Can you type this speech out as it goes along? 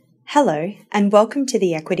Hello, and welcome to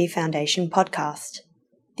the Equity Foundation podcast.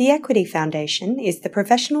 The Equity Foundation is the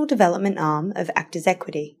professional development arm of Actors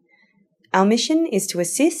Equity. Our mission is to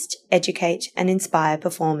assist, educate, and inspire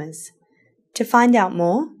performers. To find out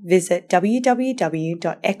more, visit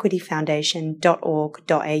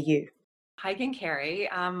www.equityfoundation.org.au. Hi again, Kerry.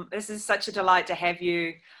 This is such a delight to have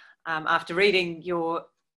you after reading your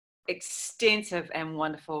extensive and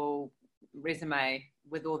wonderful resume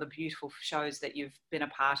with all the beautiful shows that you've been a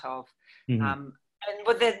part of. And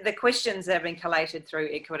with the questions that have been collated through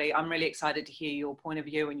Equity, I'm really excited to hear your point of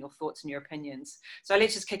view and your thoughts and your opinions. So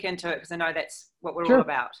let's just kick into it because I know that's what we're all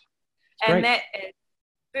about. And that is,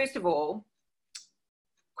 first of all,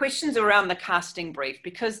 questions around the casting brief,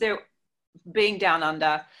 because they're being down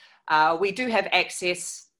under. We do have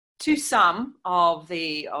access to some of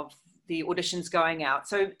the auditions going out.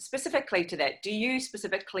 So specifically to that, do you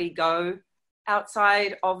specifically go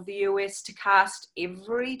outside of the US to cast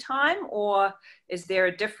every time, or is there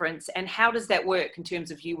a difference? And how does that work in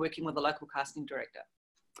terms of you working with a local casting director?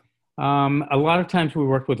 A lot of times we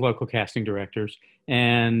work with local casting directors,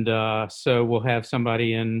 and so we'll have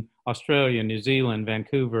somebody in Australia, New Zealand,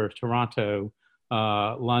 Vancouver, Toronto,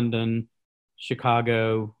 London,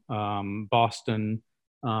 Chicago, Boston,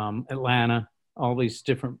 Atlanta, all these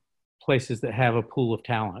different places that have a pool of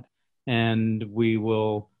talent. And we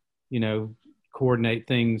will, coordinate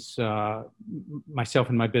things. Myself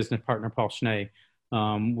and my business partner, Paul Schnee,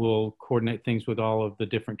 will coordinate things with all of the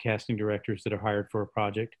different casting directors that are hired for a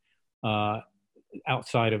project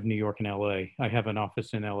outside of New York and LA. I have an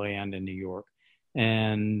office in LA and in New York,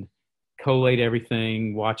 and collate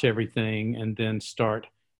everything, watch everything, and then start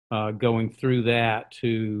going through that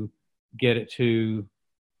to get it to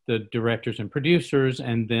the directors and producers.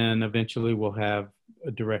 And then eventually we'll have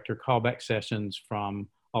a director callback sessions from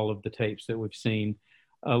all of the tapes that we've seen.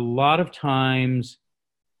 A lot of times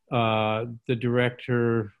the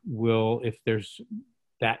director will, if there's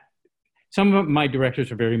that, some of my directors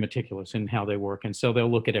are very meticulous in how they work, and so they'll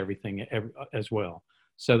look at everything as well.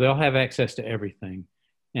 So they'll have access to everything.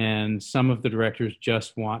 And some of the directors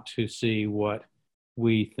just want to see what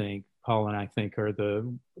we think, Paul and I think, are the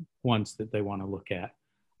ones that they want to look at.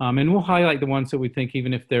 And we'll highlight the ones that we think,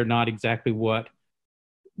 even if they're not exactly what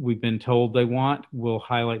we've been told they want, we'll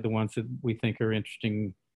highlight the ones that we think are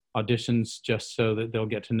interesting auditions, just so that they'll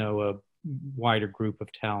get to know a wider group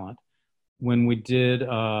of talent. When we did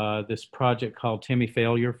this project called Timmy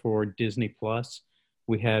Failure for Disney Plus,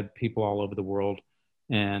 we had people all over the world,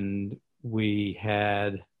 and we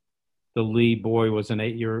had the lead boy was an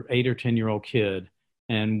 8 or 10-year-old kid,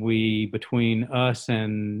 and we, between us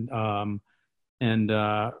and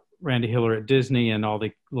Randy Hiller at Disney and all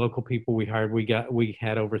the local people we hired, we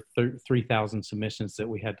had over 3,000 submissions that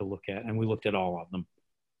we had to look at, and we looked at all of them.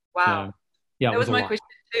 Wow. So, yeah, that was my question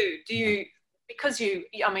too. Do you, because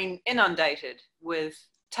inundated with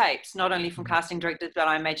tapes, not only from casting directors, but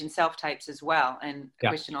I imagine self-tapes as well, and a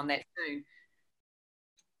question on that too.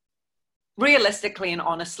 Realistically and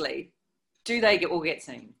honestly, do they all get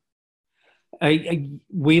seen?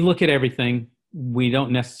 We look at everything. We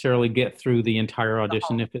don't necessarily get through the entire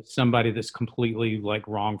audition if it's somebody that's completely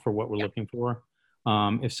wrong for what we're looking for.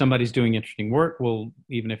 If somebody's doing interesting work,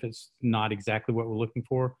 even if it's not exactly what we're looking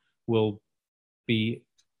for, we'll be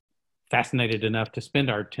fascinated enough to spend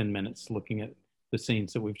our 10 minutes looking at the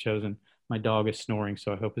scenes that we've chosen. My dog is snoring,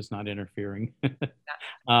 so I hope it's not interfering.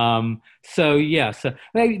 So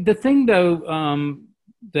the thing though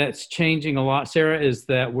that's changing a lot, Sarah, is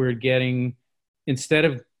that we're getting, instead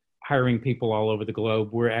of hiring people all over the globe,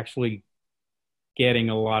 we're actually getting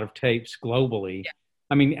a lot of tapes globally.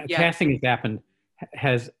 Casting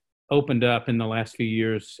has opened up in the last few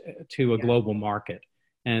years to a global market.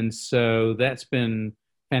 And so that's been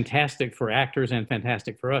fantastic for actors and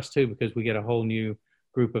fantastic for us too, because we get a whole new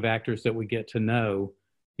group of actors that we get to know,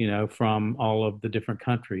 from all of the different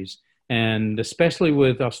countries. And especially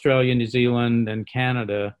with Australia, New Zealand, and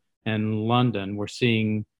Canada, and London, we're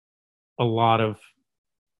seeing a lot of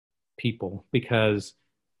people, because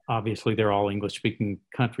obviously they're all English-speaking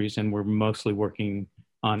countries, and we're mostly working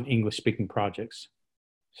on English-speaking projects.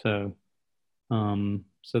 So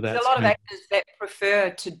that's there's a lot of actors that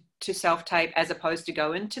prefer to self-tape as opposed to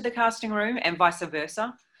go into the casting room, and vice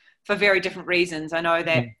versa, for very different reasons. I know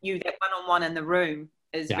that that one-on-one in the room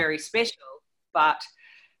is very special, but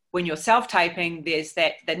when you're self-taping, there's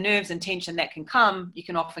the nerves and tension that can come. You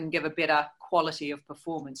can often give a better quality of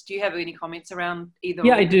performance. Do you have any comments around either?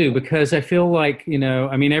 Yeah, I do, because I feel like,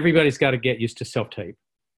 everybody's got to get used to self-tape.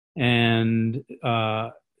 And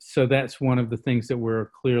so that's one of the things that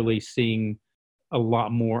we're clearly seeing a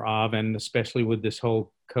lot more of, and especially with this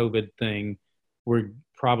whole COVID thing, we're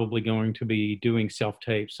probably going to be doing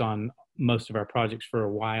self-tapes on most of our projects for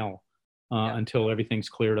a while until everything's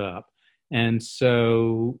cleared up. And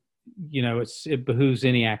so, you know, it behooves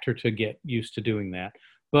any actor to get used to doing that.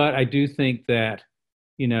 But I do think that,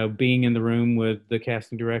 you know, being in the room with the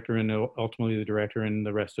casting director and ultimately the director and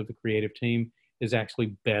the rest of the creative team is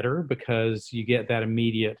actually better, because you get that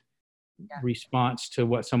immediate response to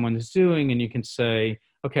what someone is doing, and you can say,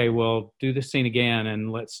 okay, well, do this scene again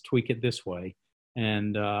and let's tweak it this way,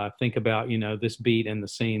 and think about, you know, this beat in the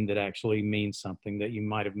scene that actually means something that you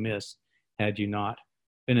might have missed had you not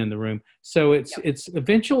been in the room. So it's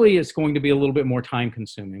eventually it's going to be a little bit more time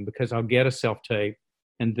consuming, because I'll get a self-tape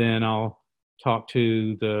and then I'll talk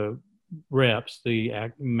to the reps,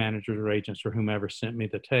 the managers or agents or whomever sent me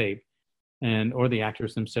the tape, or the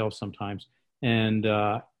actors themselves sometimes, and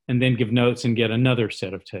then give notes and get another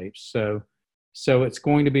set of tapes. So it's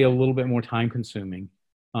going to be a little bit more time consuming.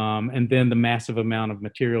 And then the massive amount of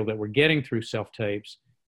material that we're getting through self-tapes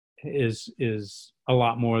is a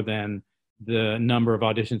lot more than the number of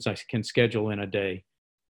auditions I can schedule in a day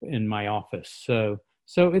in my office. So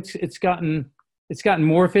it's gotten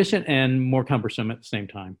more efficient and more cumbersome at the same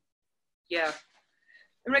time. Yeah.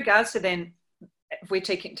 In regards to then, if we're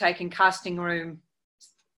taking casting room,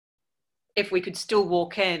 if we could still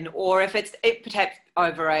walk in, or if it's perhaps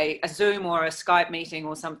over a Zoom or a Skype meeting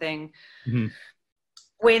or something, mm-hmm.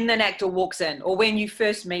 when an actor walks in or when you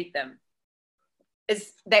first meet them,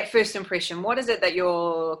 is that first impression, what is it that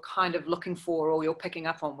you're kind of looking for or you're picking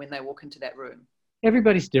up on when they walk into that room?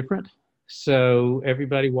 Everybody's different. So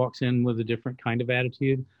everybody walks in with a different kind of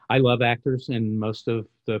attitude. I love actors, and most of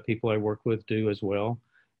the people I work with do as well.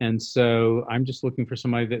 And so I'm just looking for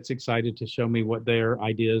somebody that's excited to show me what their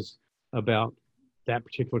ideas about that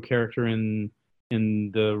particular character in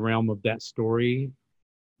the realm of that story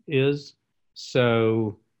is.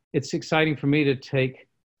 So it's exciting for me to take,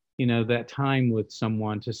 you know, that time with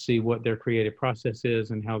someone to see what their creative process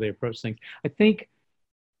is and how they approach things. I think,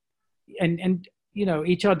 and you know,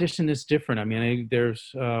 each audition is different. I mean,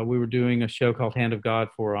 we were doing a show called Hand of God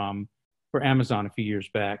for Amazon a few years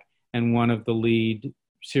back, and one of the lead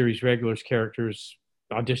series regulars characters'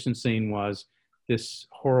 audition scene was this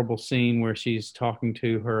horrible scene where she's talking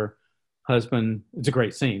to her husband. It's a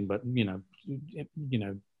great scene, but you know,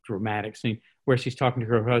 dramatic scene where she's talking to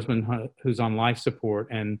her husband who's on life support,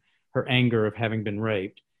 and her anger of having been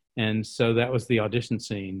raped. And so that was the audition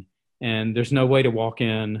scene. And there's no way to walk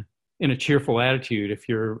in a cheerful attitude if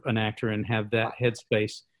you're an actor and have that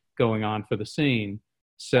headspace going on for the scene.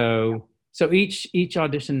 So each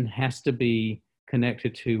audition has to be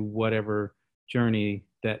connected to whatever journey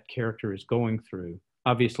that character is going through.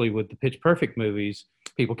 Obviously, with the Pitch Perfect movies,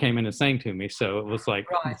 people came in and sang to me, so it was like,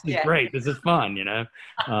 this is great, this is fun, you know,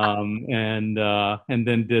 and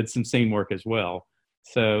then did some scene work as well.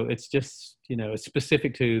 So it's just, you know, it's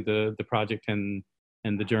specific to the project and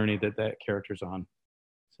the journey that character's on.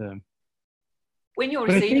 So when you're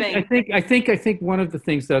receiving, I think one of the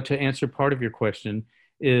things, though, to answer part of your question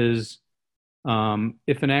is,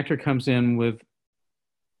 if an actor comes in with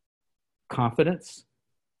confidence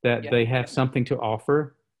that they have something to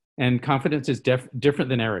offer, and confidence is different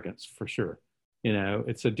than arrogance, for sure. You know,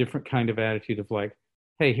 it's a different kind of attitude of like,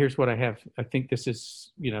 hey, here's what I have. I think this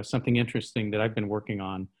is, you know, something interesting that I've been working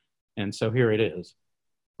on, and so here it is.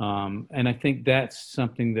 And I think that's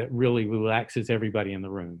something that really relaxes everybody in the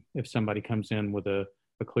room. If somebody comes in with a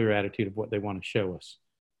clear attitude of what they want to show us,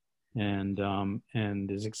 and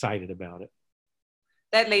is excited about it.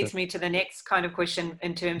 That leads me to the next kind of question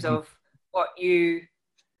in terms of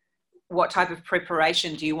what type of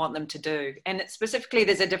preparation do you want them to do? And specifically,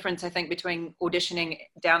 there's a difference, I think, between auditioning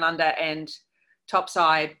Down Under and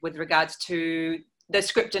Topside with regards to the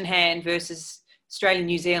script in hand versus Australia,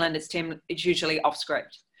 New Zealand. It's usually off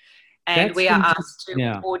script. And we are asked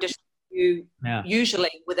to audition you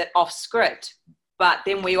usually with it off script. But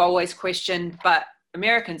then we always question, but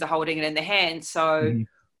Americans are holding it in their hands. So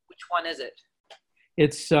which one is it?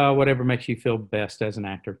 It's whatever makes you feel best as an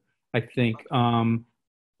actor. I think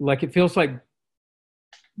like it feels like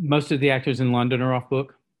most of the actors in London are off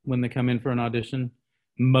book when they come in for an audition.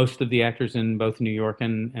 Most of the actors in both New York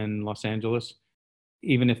and Los Angeles,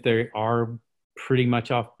 even if they are pretty much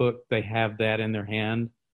off book, they have that in their hand,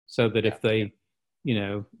 so that if they, you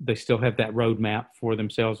know, they still have that roadmap for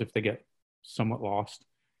themselves if they get somewhat lost.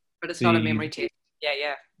 But it's not a memory test.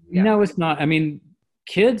 Yeah. No, it's not. I mean,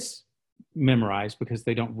 kids memorize because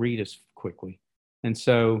they don't read as quickly. And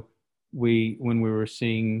so we've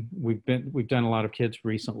done a lot of kids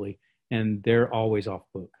recently, and they're always off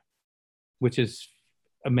book, which is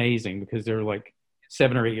amazing because they're like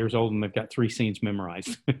 7 or 8 years old and they've got 3 scenes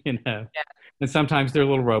memorized, you know. Yeah. And sometimes they're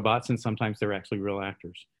little robots and sometimes they're actually real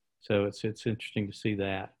actors. So it's interesting to see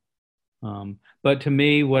that. But to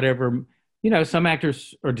me, whatever, you know, some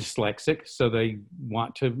actors are dyslexic, so they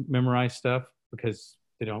want to memorize stuff because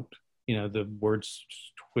they don't, you know, the words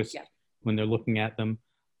twist when they're looking at them.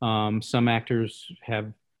 Some actors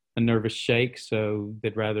have a nervous shake, so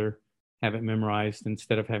they'd rather have it memorized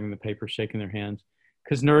instead of having the paper shake in their hands.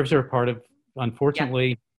 Because nerves are a part of,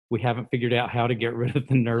 unfortunately, we haven't figured out how to get rid of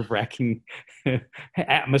the nerve-wracking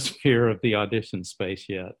atmosphere of the audition space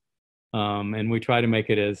yet. And we try to make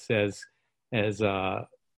it as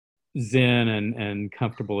zen and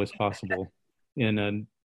comfortable as possible in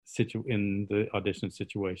the audition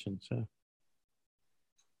situation. So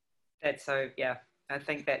that's I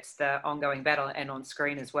think that's the ongoing battle, and on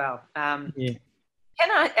screen as well.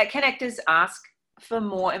 Can actors ask for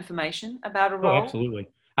more information about a role? Oh, absolutely.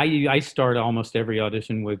 I start almost every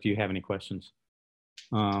audition with, do you have any questions?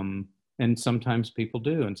 And sometimes people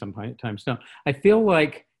do, and sometimes don't. I feel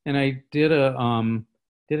like, and I did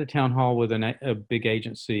a town hall with a big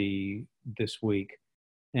agency this week,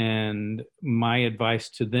 and my advice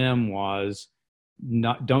to them was,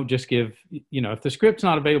 don't just give, you know, if the script's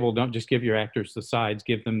not available, don't just give your actors the sides,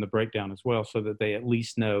 give them the breakdown as well, so that they at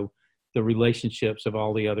least know the relationships of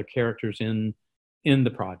all the other characters in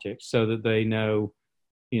the project, so that they know,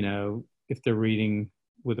 you know, if they're reading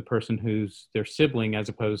with a person who's their sibling as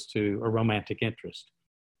opposed to a romantic interest.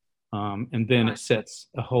 And then it sets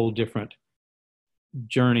a whole different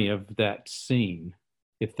journey of that scene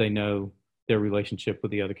if they know their relationship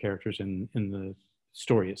with the other characters in the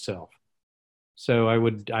story itself. So I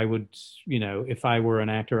would, you know, if I were an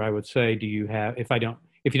actor, I would say, if you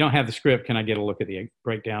don't have the script, can I get a look at the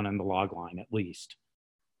breakdown and the log line at least?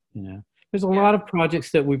 You know, there's a lot of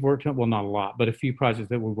projects that we've worked on. Well, not a lot, but a few projects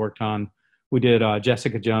that we've worked on. We did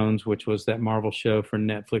Jessica Jones, which was that Marvel show for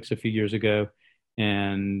Netflix a few years ago.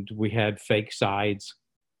 And we had fake sides.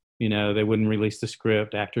 You know, they wouldn't release the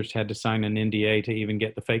script. Actors had to sign an NDA to even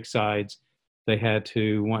get the fake sides. They had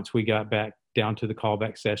to, once we got back down to the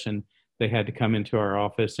callback session, they had to come into our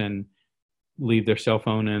office and leave their cell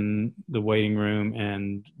phone in the waiting room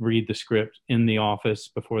and read the script in the office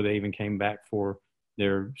before they even came back for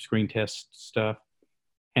their screen test stuff.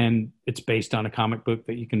 And it's based on a comic book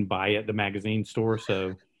that you can buy at the magazine store.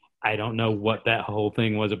 So I don't know what that whole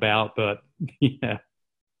thing was about, but yeah.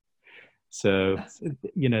 So,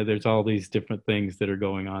 you know, there's all these different things that are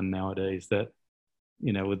going on nowadays that,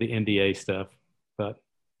 you know, with the NDA stuff. But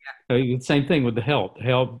same thing with The Help. The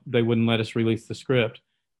Help, they wouldn't let us release the script,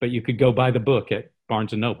 but you could go buy the book at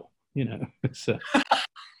Barnes & Noble, you know. So.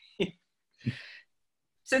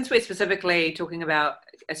 Since we're specifically talking about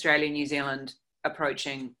Australia and New Zealand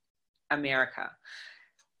approaching America,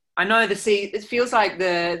 I know it feels like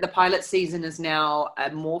the pilot season is now a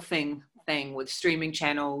morphing thing with streaming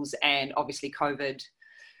channels and obviously COVID.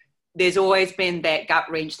 There's always been that gut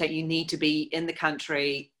wrench that you need to be in the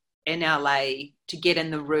country, in LA, to get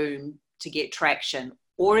in the room, to get traction.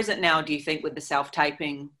 Or is it now, do you think, with the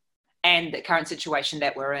self-taping and the current situation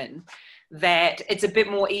that we're in, that it's a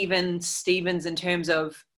bit more even Stevens in terms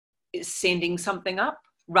of sending something up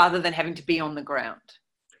rather than having to be on the ground?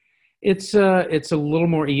 It's a little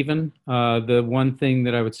more even. The one thing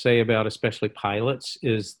that I would say about especially pilots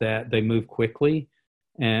is that they move quickly,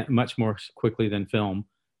 and much more quickly than film.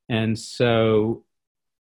 And so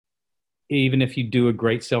even if you do a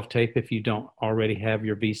great self-tape, if you don't already have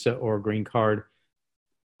your visa or green card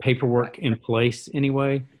paperwork in place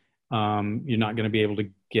anyway, you're not going to be able to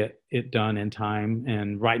get it done in time.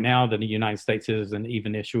 And right now, the United States isn't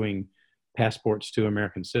even issuing passports to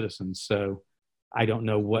American citizens. So I don't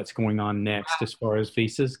know what's going on next as far as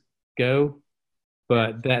visas go.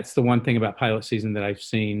 But that's the one thing about pilot season that I've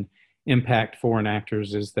seen impact foreign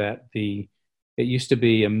actors, is that it used to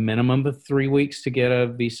be a minimum of 3 weeks to get a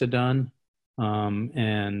visa done.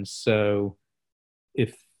 And so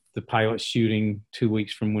if the pilot's shooting 2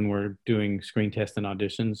 weeks from when we're doing screen tests and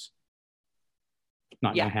auditions, it's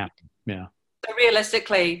not going to happen. Yeah. So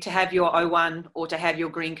realistically, to have your O1 or to have your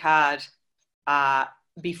green card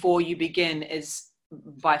before you begin is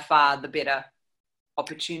by far the better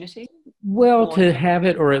opportunity? Well, to have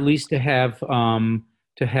it, or at least to have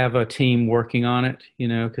a team working on it, you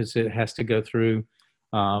know, because it has to go through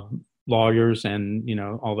lawyers and, you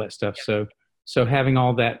know, all that stuff. Yep. So having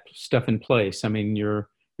all that stuff in place, I mean, your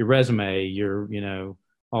resume, you know,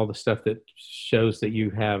 all the stuff that shows that you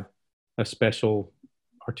have a special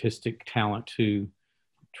artistic talent to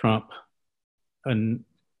trump a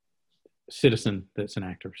citizen that's an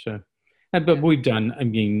actor. So, but we've done, I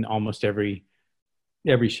mean, almost every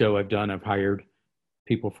show I've done, I've hired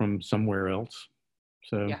people from somewhere else.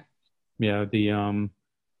 So Yeah. yeah, the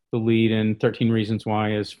lead in 13 Reasons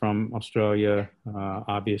Why is from Australia.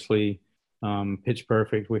 Obviously, Pitch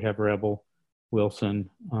Perfect, we have Rebel Wilson.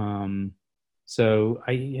 So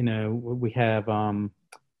we have,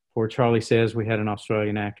 for Charlie Says, we had an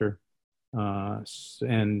Australian actor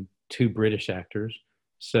and 2 British actors.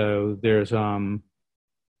 So there's,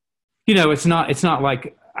 it's not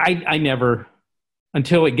like I never,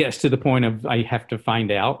 until it gets to the point of I have to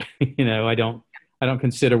find out, I don't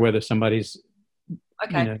consider whether somebody's,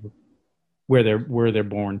 Okay. where they're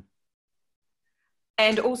born.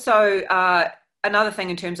 And also, another thing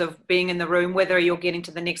in terms of being in the room, whether you're getting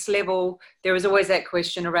to the next level, there is always that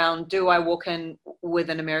question around, do I walk in with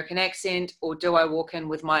an American accent or do I walk in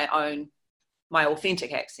with my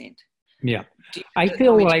authentic accent? Yeah. I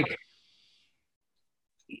feel like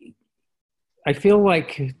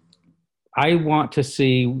I want to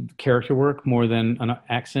see character work more than an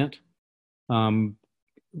accent.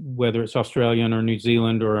 Whether it's Australian or New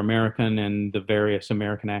Zealand or American and the various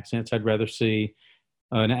American accents, I'd rather see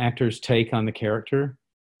an actor's take on the character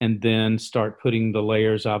and then start putting the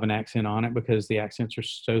layers of an accent on it, because the accents are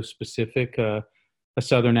so specific. A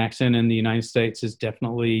Southern accent in the United States is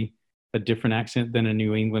definitely a different accent than a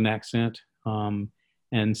New England accent.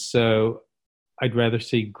 And so I'd rather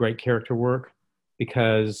see great character work,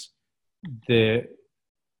 because there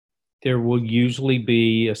will usually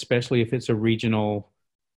be, especially if it's a regional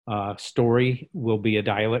story, will be a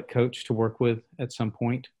dialect coach to work with at some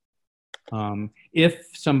point. If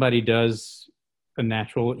somebody does a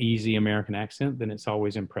natural, easy American accent, then it's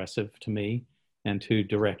always impressive to me and to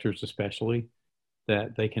directors especially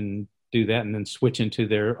that they can do that and then switch into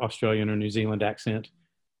their Australian or New Zealand accent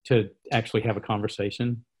to actually have a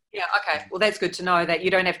conversation. Yeah, okay. Well, that's good to know that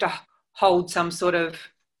you don't have to hold some sort of,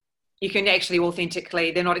 you can actually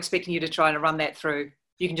authentically, they're not expecting you to try and run that through.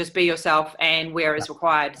 You can just be yourself and where is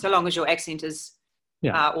required, so long as your accent is,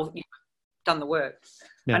 or you've done the work.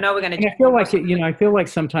 Yeah. I know we're going to. I feel like I feel like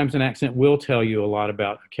sometimes an accent will tell you a lot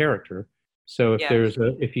about a character. So if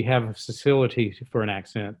if you have a facility for an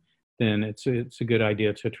accent, then it's a good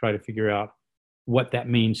idea to try to figure out what that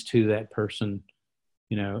means to that person,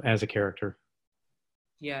 as a character.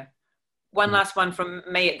 Yeah. One last one from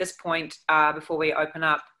me at this point, before we open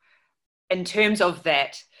up. In terms of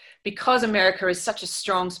that, because America is such a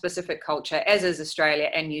strong, specific culture, as is Australia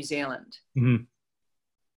and New Zealand. Mm-hmm.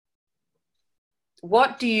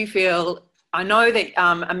 What do you feel? I know that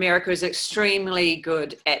America is extremely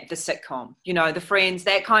good at the sitcom, the Friends,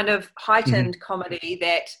 that kind of heightened comedy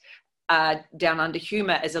that Down Under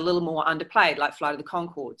humor is a little more underplayed, like Flight of the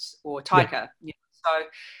Conchords or Taika. Yeah.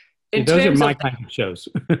 So those are my kind of shows.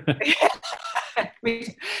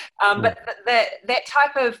 But that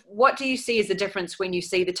type of, what do you see as the difference when you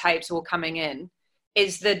see the tapes all coming in?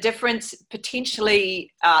 Is the difference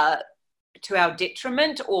potentially to our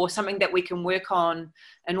detriment, or something that we can work on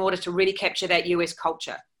in order to really capture that US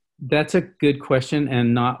culture? That's a good question,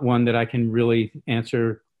 and not one that I can really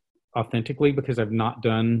answer authentically, because I've not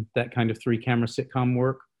done that kind of 3-camera sitcom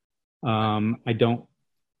work. I don't.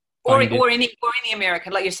 Or any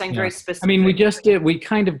American, like you're saying, very specific. I mean, we just did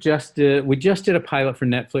a pilot for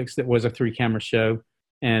Netflix that was a 3-camera show,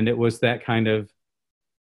 and it was that kind of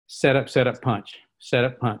set up, punch, set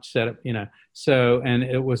up, punch, set up, So, and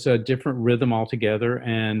it was a different rhythm altogether,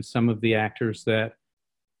 and some of the actors that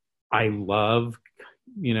I love,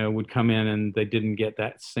 would come in and they didn't get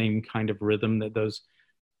that same kind of rhythm that those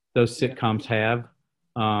sitcoms have.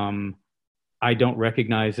 I don't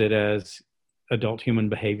recognize it as adult human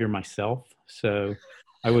behavior myself, so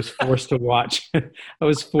I was forced to watch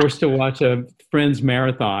a Friends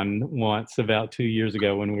marathon once about 2 years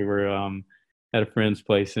ago when we were at a friend's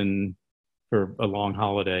place for a long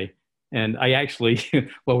holiday, and I actually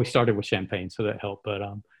we started with champagne, so that helped, but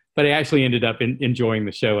I actually ended up enjoying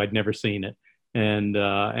the show. I'd never seen it, and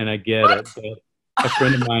I get it. But a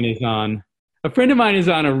friend of mine is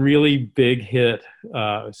on a really big hit,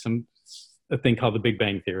 a thing called The Big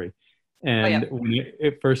Bang Theory. And when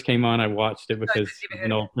it first came on, I watched it because he's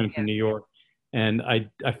an old friend from New York. And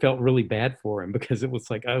I felt really bad for him, because it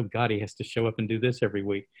was like, oh God, he has to show up and do this every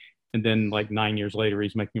week. And then like 9 years later,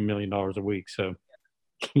 he's making $1 million a week. So,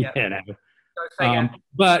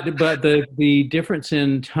 but the difference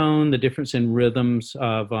in tone, the difference in rhythms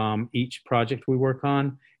of each project we work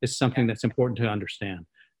on is something that's important to understand,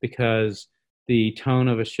 because the tone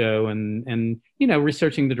of a show and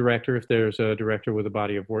researching the director, if there's a director with a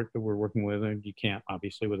body of work that we're working with, and you can't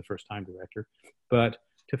obviously with a first-time director, but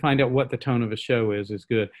to find out what the tone of a show is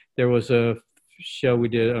good. There was a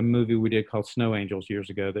movie we did called Snow Angels years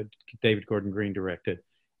ago that David Gordon Green directed,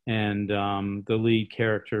 and the lead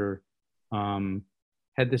character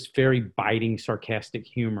had this very biting, sarcastic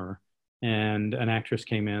humor. And an actress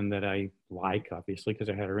came in that I like, obviously, because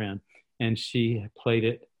I had her in, and she played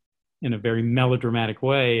it in a very melodramatic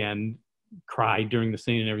way and cried during the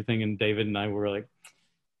scene and everything. And David and I were like,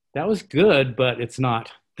 that was good, but it's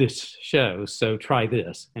not this show, so try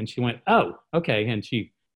this. And she went, oh, okay. And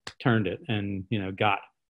she turned it and, got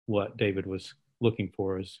what David was looking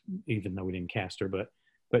for, even though we didn't cast her,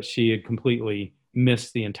 but she had completely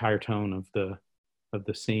missed the entire tone of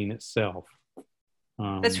the scene itself.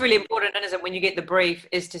 That's really important, isn't it, when you get the brief,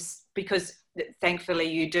 because thankfully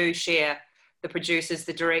you do share the producers,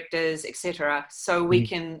 the directors, etc. So we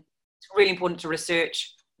can, it's really important to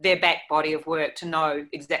research their back body of work to know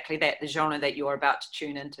exactly the genre that you're about to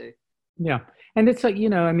tune into. Yeah. And it's like,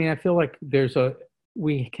 I feel like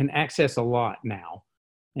we can access a lot now.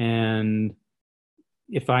 And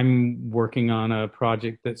if I'm working on a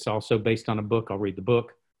project that's also based on a book, I'll read the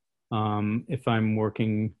book. If I'm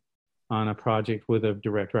working on a project with a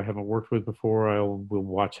director I haven't worked with before, will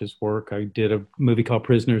watch his work. I did a movie called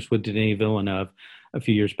Prisoners with Denis Villeneuve a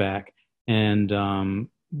few years back, and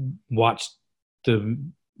watched the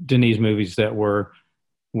Denis movies that were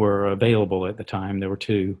available at the time. There were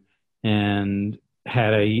two, and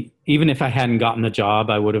even if I hadn't gotten the job,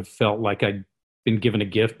 I would have felt like I'd been given a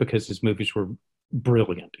gift because his movies were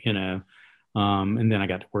brilliant, and then I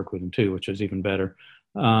got to work with him too, which was even better.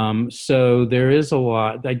 So there is a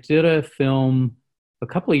lot. I did a film a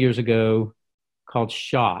couple of years ago called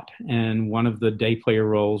Shot, and one of the day player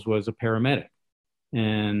roles was a paramedic.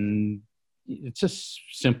 And it's a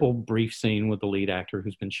simple, brief scene with the lead actor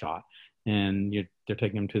who's been shot, and they're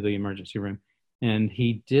taking him to the emergency room. And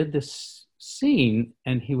he did this scene,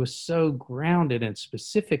 and he was so grounded and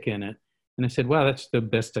specific in it. And I said, wow, that's the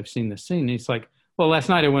best I've seen this scene. And he's like, well, last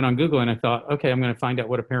night I went on Google and I thought, okay, I'm going to find out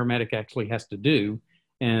what a paramedic actually has to do.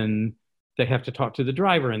 And they have to talk to the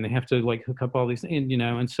driver and they have to like hook up all these things,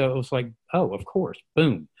 and so it was like, oh, of course,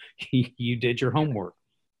 boom, you did your homework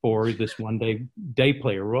for this one day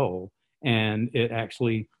player role. And it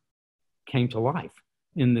actually came to life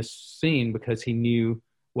in this scene because he knew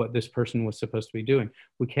what this person was supposed to be doing.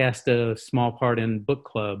 We cast a small part in book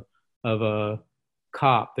club of a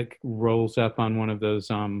cop that rolls up on one of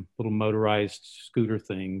those little motorized scooter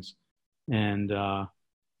things. And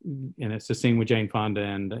it's a scene with Jane Fonda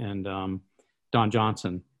and Don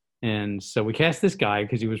Johnson. And so we cast this guy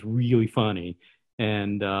because he was really funny.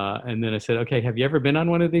 And then I said, okay, have you ever been on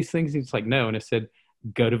one of these things? He's like, no. And I said,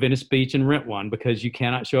 go to Venice Beach and rent one because you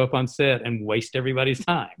cannot show up on set and waste everybody's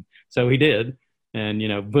time. So he did. And,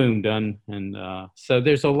 boom, done. And so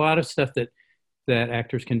there's a lot of stuff that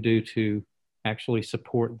actors can do to actually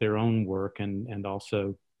support their own work and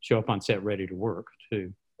also show up on set ready to work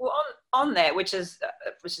too. Well, on that, which is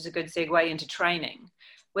a good segue into training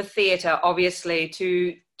with theatre. Obviously,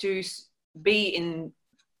 to be in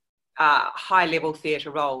high level theatre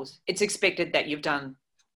roles, it's expected that you've done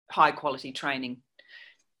high quality training.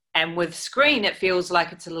 And with screen, it feels like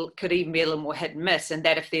could even be a little more hit and miss. And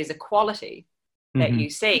that if there's a quality that you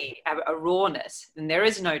see, a rawness, then there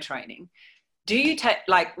is no training. Do you take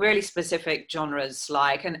like really specific genres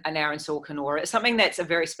like an Aaron Sorkin or something that's a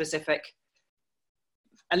very specific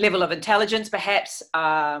a level of intelligence perhaps,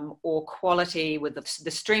 or quality with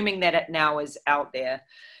the streaming that it now is out there?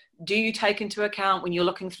 Do you take into account when you're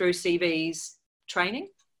looking through CVs training?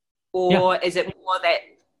 Or is it more that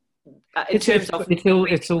it's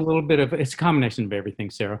a little bit of, it's a combination of everything,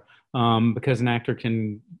 Sarah, because an actor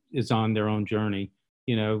is on their own journey.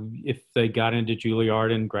 If they got into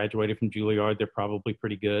Juilliard and graduated from Juilliard, they're probably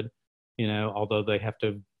pretty good, although they have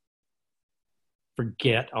to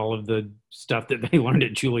forget all of the stuff that they learned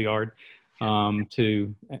at Juilliard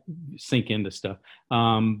to sink into stuff.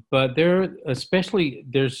 But there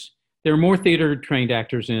are more theater trained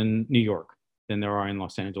actors in New York than there are in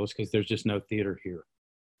Los Angeles because there's just no theater here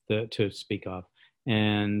to speak of.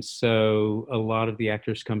 And so a lot of the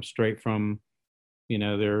actors come straight from,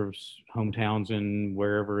 their hometowns and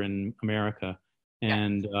wherever in America,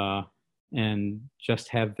 and just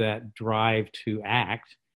have that drive to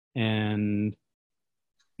act. And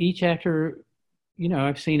each actor,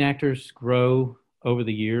 I've seen actors grow over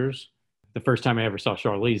the years. The first time I ever saw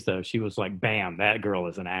Charlize, though, she was like, bam, that girl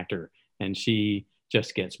is an actor. And she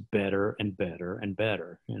just gets better and better and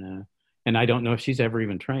better, And I don't know if she's ever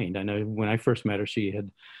even trained. I know when I first met her,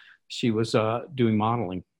 she was doing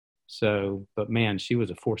modeling. So, but man, she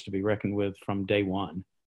was a force to be reckoned with from day one,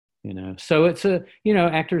 So it's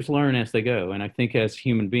actors learn as they go. And I think as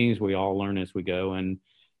human beings, we all learn as we go. And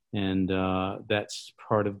that's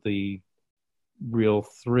part of the real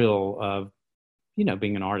thrill of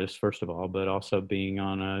being an artist, first of all, but also being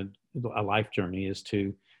on a life journey, is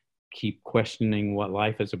to keep questioning what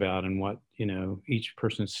life is about and what, each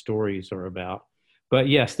person's stories are about. But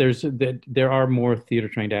yes, there are more theater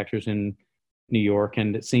trained actors in New York,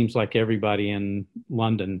 and it seems like everybody in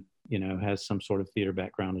London, has some sort of theater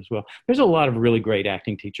background as well. There's a lot of really great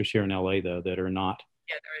acting teachers here in LA, though, that are not.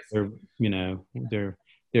 Yeah, there is.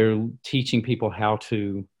 They're teaching people how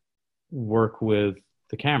to work with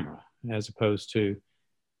the camera as opposed to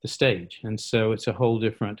the stage, and so it's a whole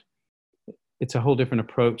different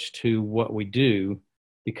approach to what we do,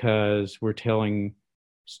 because we're telling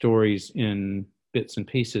stories in bits and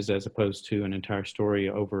pieces as opposed to an entire story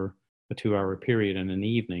over a 2-hour period in an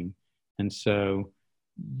evening. And so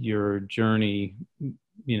your journey,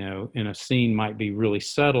 in a scene might be really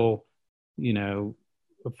subtle,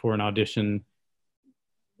 for an audition,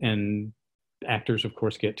 and actors of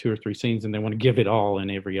course get 2 or 3 scenes and they want to give it all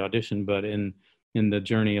in every audition, but in the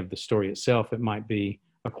journey of the story itself, it might be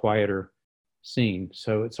a quieter scene.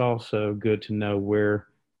 So it's also good to know where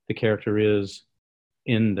the character is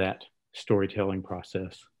in that storytelling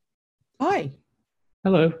process. Hi.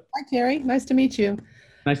 Hello. Hi, Terry. Nice to meet you.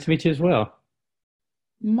 Nice to meet you as well.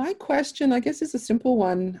 My question, I guess, is a simple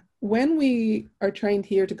one. When we are trained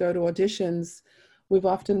here to go to auditions, we've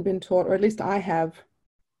often been taught, or at least I have,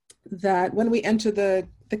 that when we enter the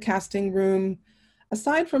casting room,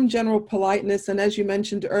 aside from general politeness, and as you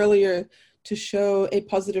mentioned earlier, to show a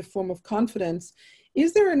positive form of confidence,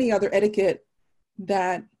 is there any other etiquette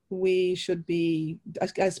that we should be,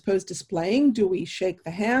 I suppose, displaying? Do we shake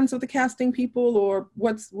the hands of the casting people, or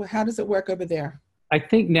how does it work over there? I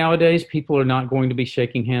think nowadays people are not going to be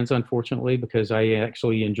shaking hands, unfortunately, because I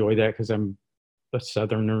actually enjoy that, because I'm a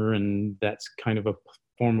Southerner and that's kind of a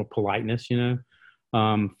form of politeness,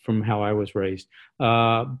 from how I was raised.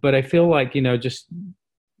 But I feel like, just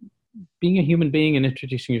being a human being and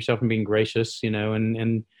introducing yourself and being gracious,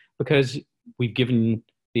 and because we've given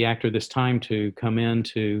the actor this time to come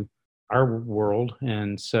into our world.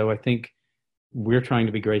 And so I think we're trying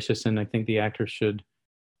to be gracious, and I think the actor should,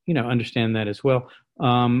 understand that as well.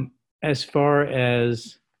 As far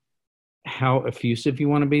as how effusive you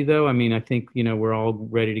want to be, though, I think, we're all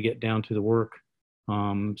ready to get down to the work.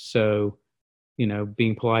 So,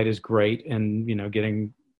 being polite is great, and,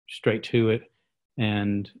 getting straight to it,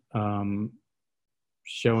 and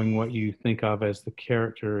showing what you think of as the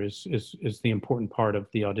character is the important part of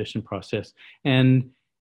the audition process. And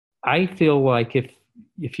I feel like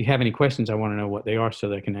if you have any questions, I want to know what they are so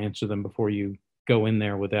that I can answer them before you go in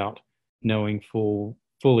there without knowing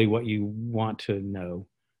fully what you want to know.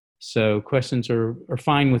 So questions are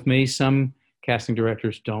fine with me. Some casting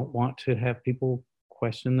directors don't want to have people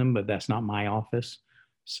question them, but that's not my office.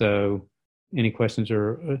 So any questions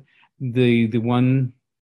are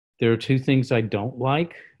there are 2 things I don't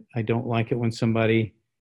like. I don't like it when somebody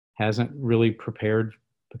hasn't really prepared,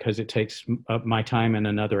 because it takes up my time and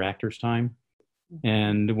another actor's time.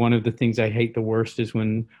 And one of the things I hate the worst is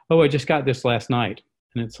when, I just got this last night.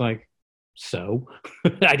 And it's like, so?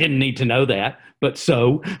 I didn't need to know that, but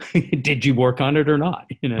so? Did you work on it or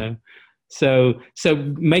not? So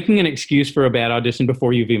making an excuse for a bad audition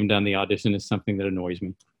before you've even done the audition is something that annoys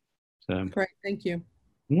me. So Correct. Thank you.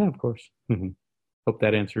 Yeah, of course. Hope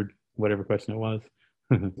that answered whatever question it was.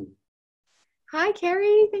 Hi,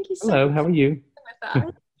 Kerry. Thank you so much. Hello, how are you?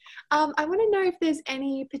 I want to know if there's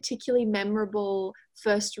any particularly memorable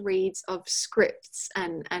first reads of scripts,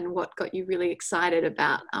 and what got you really excited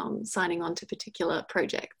about signing on to particular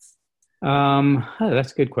projects.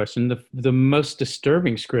 That's a good question. The most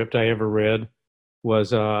disturbing script I ever read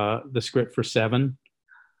was the script for Seven,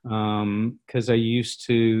 because I used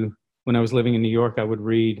to, when I was living in New York, I would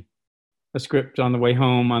read a script on the way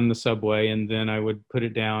home on the subway, and then I would put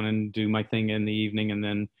it down and do my thing in the evening, and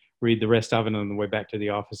then read the rest of it on the way back to the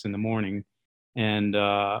office in the morning. And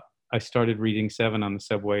I started reading Seven on the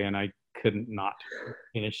subway, and I couldn't not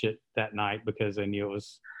finish it that night, because I knew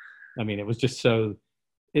it was just so,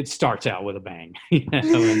 it starts out with a bang, and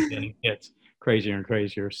then it gets crazier and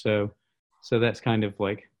crazier. So that's kind of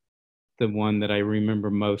like the one that I remember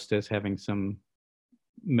most as having some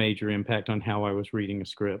major impact on how I was reading a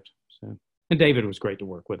script. So, and David was great to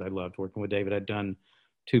work with. I loved working with David. I'd done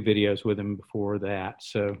 2 videos with him before that.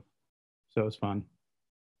 So it was fun.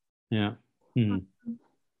 Yeah. Yeah.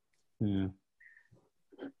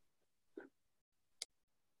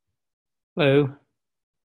 Hello.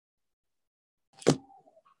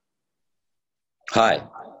 Hi.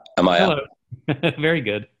 Am I Hello. up? Very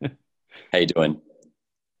good. How you doing?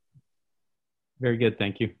 Very good,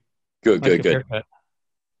 thank you. Good. Haircut.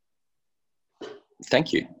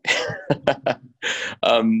 Thank you.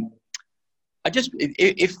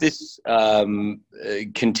 If this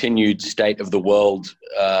continued state of the world,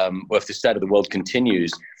 or if the state of the world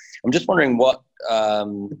continues, I'm just wondering what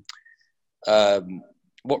room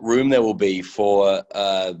there will be for,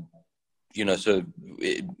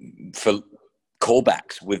 for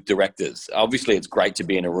callbacks with directors. Obviously, it's great to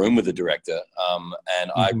be in a room with a director,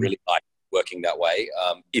 and I really like working that way.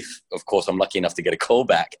 If, of course, I'm lucky enough to get a call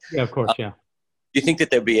back. Yeah, of course, yeah. Do you think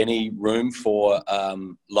that there'll be any room for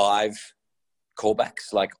live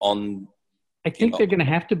callbacks, like on? I think they're going to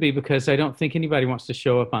have to be, because I don't think anybody wants to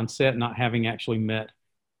show up on set not having actually met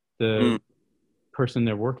the person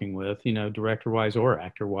they're working with, director-wise or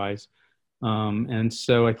actor-wise. And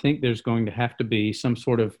so I think there's going to have to be some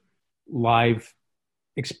sort of live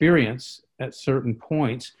experience at certain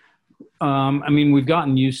points. We've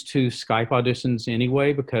gotten used to Skype auditions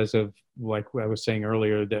anyway, because of, like I was saying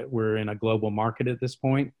earlier, that we're in a global market at this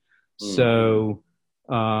point. So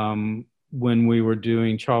when we were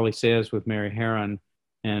doing Charlie Says with Mary Harron,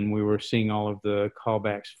 and we were seeing all of the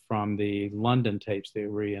callbacks from the London tapes that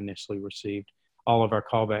we initially received, all of our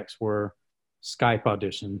callbacks were Skype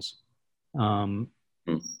auditions,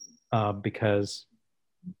 because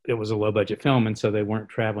it was a low budget film, and so they weren't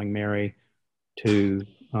traveling Mary to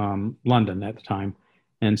London at the time.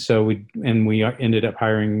 And so we ended up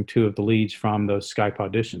hiring 2 of the leads from those Skype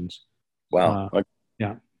auditions. Wow.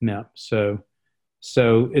 Yeah. So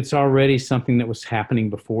it's already something that was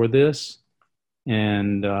happening before this.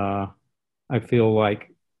 And I feel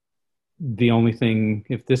like the only thing,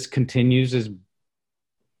 if this continues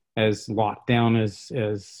as locked down as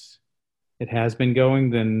it has been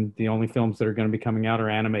going, then the only films that are going to be coming out are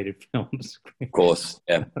animated films. Of course.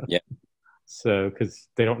 Yeah. So, because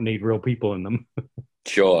they don't need real people in them.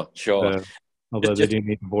 Sure. Although they do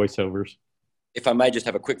need voiceovers. If I may just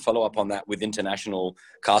have a quick follow-up on that, with international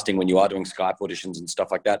casting, when you are doing Skype auditions and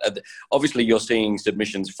stuff like that, obviously you're seeing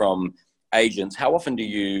submissions from agents. How often do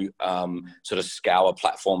you sort of scour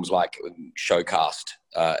platforms like Showcast,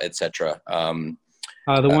 etc.?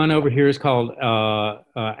 The one over here is called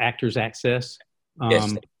Actors Access.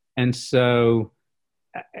 Yes. And so,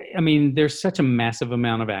 there's such a massive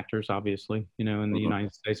amount of actors, obviously, in the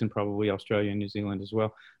United States and probably Australia and New Zealand as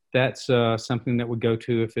well. That's something that would go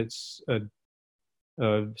to if it's a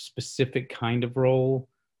specific kind of role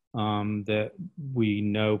that we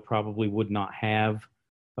know probably would not have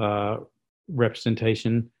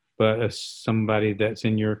representation, but as somebody that's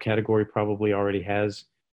in your category probably already has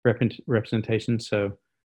representation, so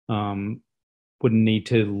wouldn't need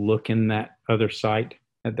to look in that other site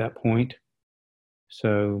at that point.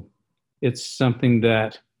 So it's something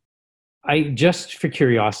that just for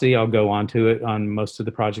curiosity, I'll go onto it on most of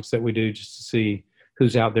the projects that we do, just to see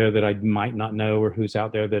who's out there that I might not know, or who's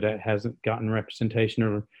out there that hasn't gotten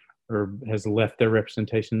representation or has left their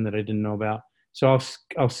representation that I didn't know about. So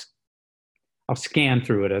I'll scan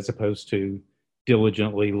through it as opposed to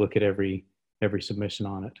diligently look at every submission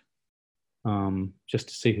on it, just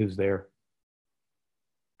to see who's there.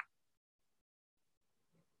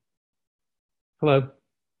 Hello.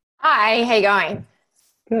 Hi, how you going?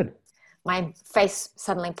 Good. My face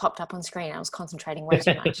suddenly popped up on screen. I was concentrating way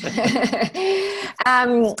too much.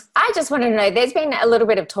 I just want to know, there's been a little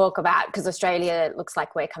bit of talk about, because Australia looks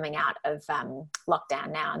like we're coming out of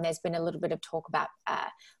lockdown now, and there's been a little bit of talk about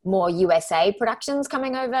more USA productions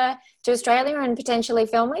coming over to Australia and potentially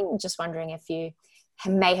filming. Just wondering if you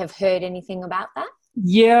may have heard anything about that.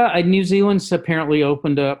 Yeah, New Zealand's apparently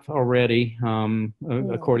opened up already,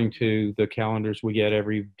 according to the calendars we get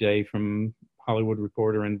every day from Hollywood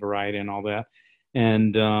Reporter and Variety and all that.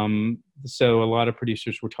 And so a lot of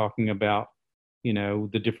producers were talking about,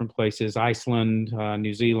 the different places: Iceland,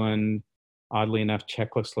 New Zealand, oddly enough,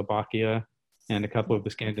 Czechoslovakia, and a couple of the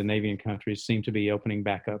Scandinavian countries seem to be opening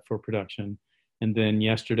back up for production. And then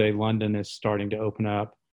yesterday, London is starting to open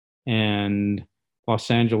up, and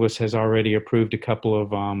Los Angeles has already approved a couple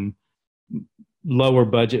of lower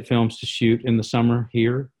budget films to shoot in the summer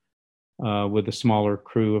here, with a smaller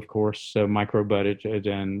crew, of course. So micro budget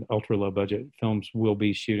and ultra low budget films will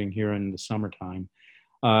be shooting here in the summertime.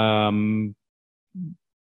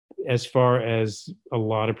 As far as a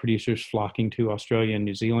lot of producers flocking to Australia and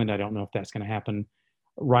New Zealand, I don't know if that's going to happen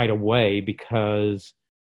right away, because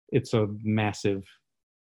it's a massive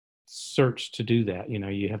search to do that.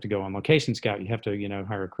 You have to go on Location Scout, you have to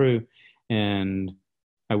hire a crew, and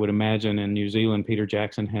I would imagine in New Zealand Peter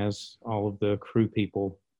Jackson has all of the crew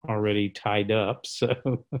people already tied up.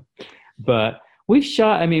 So but we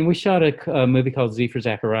shot a movie called Z for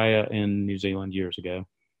Zachariah in New Zealand years ago,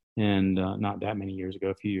 and not that many years ago,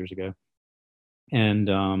 a few years ago, and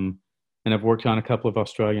I've worked on a couple of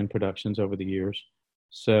Australian productions over the years.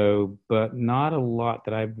 So, but not a lot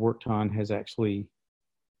that I've worked on has actually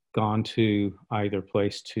gone to either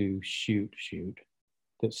place to shoot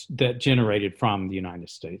that generated from the United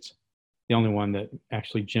States. The only one that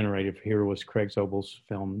actually generated here was Craig Zobel's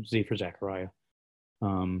film Z for Zachariah.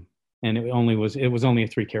 And it was only a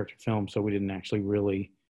 3-character film, so we didn't actually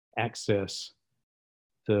really access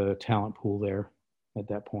the talent pool there at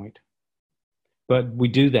that point. But we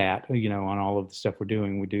do that, on all of the stuff we're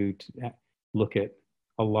doing. We do look at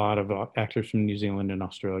a lot of actors from New Zealand and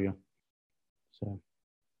Australia. So,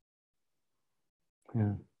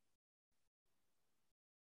 yeah.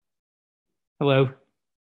 Hello.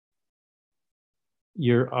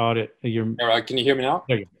 Your audit. All right, can you hear me now?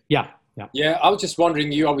 There you go. Yeah. Yeah, I was just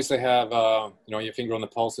wondering, you obviously have your finger on the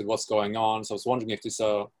pulse with what's going on. So I was wondering if there's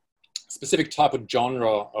a specific type of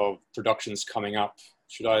genre of productions coming up.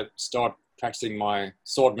 Should I start practicing my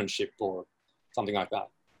swordsmanship or something like that?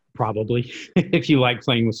 Probably, if you like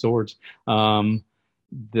playing with swords.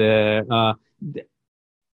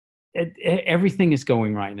 Everything is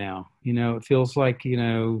going right now. It feels like,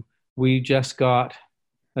 we just got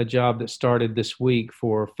a job that started this week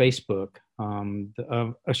for Facebook,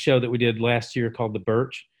 a show that we did last year called The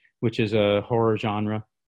Birch, which is a horror genre.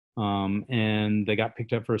 And they got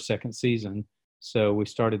picked up for a second season. So we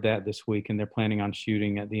started that this week, and they're planning on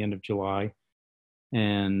shooting at the end of July.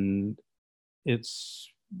 And it's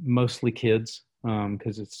mostly kids,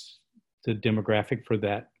 because it's the demographic for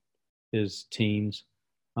that is teens.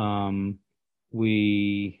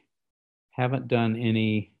 We haven't done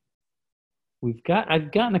any.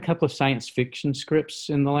 I've gotten a couple of science fiction scripts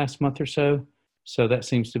in the last month or so. So that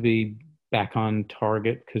seems to be back on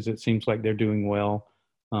target because it seems like they're doing well.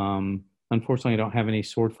 Unfortunately, I don't have any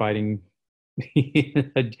sword fighting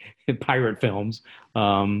pirate films.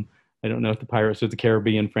 I don't know if the Pirates of the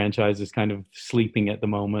Caribbean franchise is kind of sleeping at the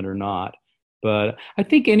moment or not. But I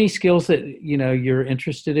think any skills that, you're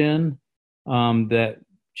interested in, that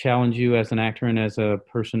challenge you as an actor and as a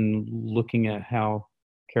person looking at how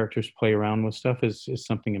characters play around with stuff is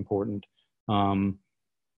something important.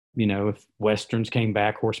 If Westerns came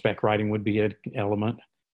back, horseback riding would be an element.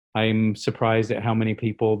 I'm surprised at how many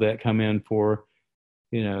people that come in for,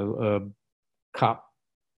 a cop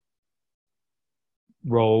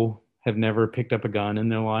role have never picked up a gun in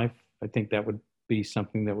their life. I think that would be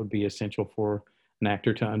something that would be essential for an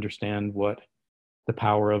actor to understand what the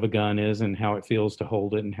power of a gun is and how it feels to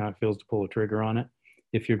hold it and how it feels to pull a trigger on it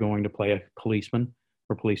if you're going to play a policeman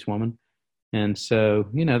or policewoman. And so,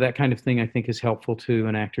 that kind of thing I think is helpful to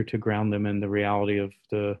an actor to ground them in the reality of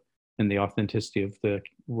and the authenticity of the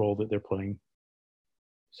role that they're playing.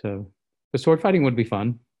 So the sword fighting would be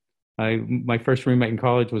fun. My first roommate in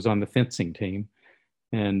college was on the fencing team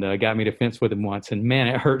and got me to fence with him once. And man,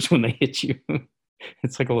 it hurts when they hit you.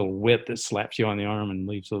 It's like a little whip that slaps you on the arm and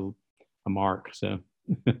leaves a mark. So,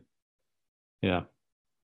 yeah.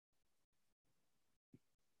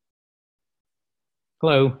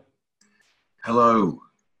 Hello. Hello.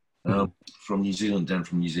 From New Zealand, Dan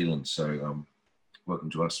from New Zealand. So welcome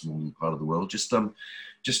to us from part of the world. Just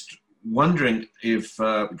wondering if,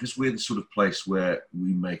 because we're the sort of place where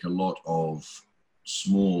we make a lot of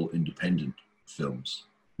small independent films.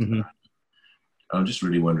 Mm-hmm. I'm just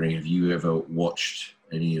really wondering, have you ever watched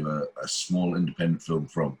any of a small independent film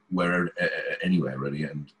from anywhere really,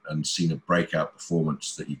 and seen a breakout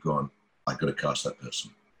performance that you've gone, I got to cast that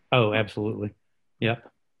person? Oh, absolutely.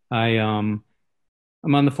 Yep.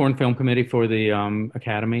 I'm on the Foreign Film Committee for the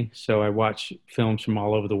Academy, so I watch films from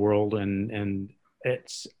all over the world, and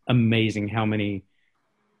it's amazing how many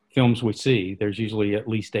films we see. There's usually at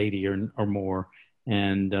least 80 or more,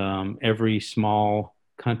 and every small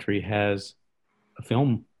country has a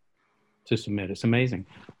film to submit. It's amazing.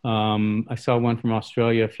 I saw one from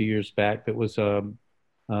Australia a few years back that was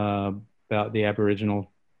about the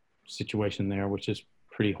Aboriginal situation there, which is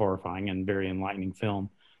pretty horrifying and very enlightening film.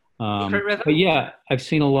 But yeah, I've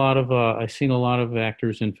seen a lot of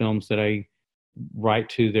actors in films that I write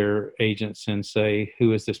to their agents and say,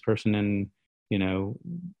 who is this person? And,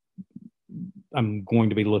 I'm going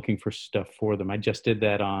to be looking for stuff for them. I just did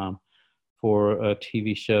that for a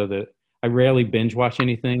TV show that I rarely binge watch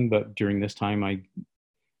anything, but during this time I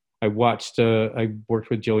watched, I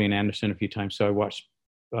worked with Gillian Anderson a few times. So I watched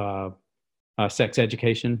Sex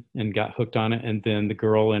Education and got hooked on it. And then the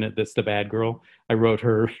girl in it, that's the bad girl, I wrote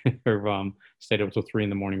her, stayed up till 3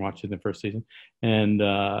 a.m. watching the first season, and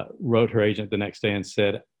wrote her agent the next day and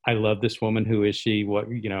said, I love this woman. Who is she? What,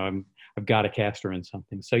 I've got to cast her in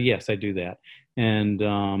something. So yes, I do that. And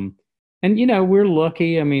we're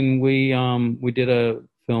lucky. I mean, we did a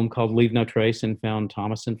film called Leave No Trace and found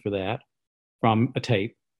Thomason for that from a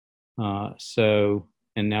tape. So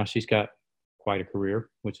and now she's got quite a career,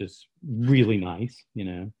 which is really nice,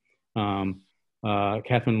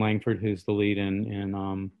 Catherine Langford, who's the lead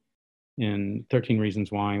in 13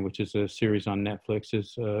 Reasons Why, which is a series on Netflix,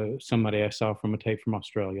 is somebody I saw from a tape from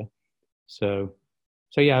Australia. So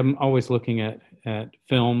yeah, I'm always looking at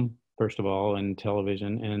film, first of all, and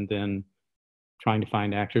television, and then trying to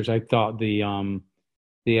find actors. I thought the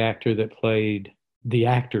actor that played the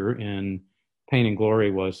actor in Pain and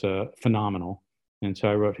Glory was phenomenal. And so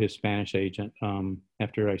I wrote his Spanish agent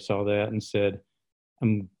after I saw that and said,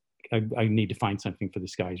 I need to find something for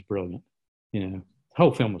this guy. He's brilliant. The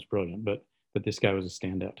whole film was brilliant, but this guy was a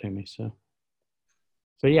standout to me. So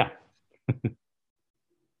yeah.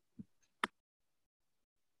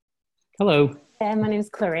 Hello. Yeah, my name is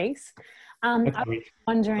Clarice. I was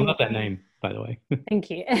wondering. I love that name, by the way.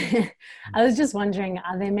 Thank you. I was just wondering,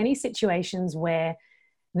 are there many situations where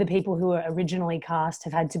the people who were originally cast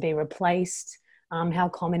have had to be replaced? How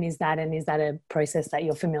common is that, and is that a process that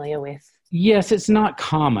you're familiar with? Yes, it's not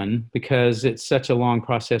common because it's such a long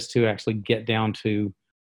process to actually get down to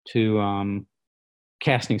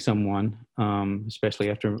casting someone,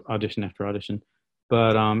 especially after audition.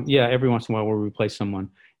 But yeah, every once in a while we'll replace someone,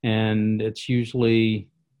 and it's usually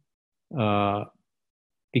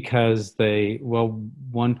because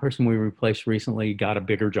one person we replaced recently got a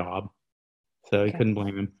bigger job, so you couldn't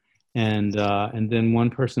blame him. And then one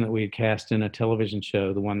person that we had cast in a television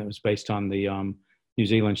show, the one that was based on the New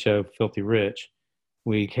Zealand show Filthy Rich,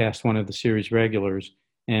 we cast one of the series regulars,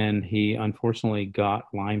 and he unfortunately got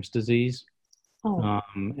Lyme's disease.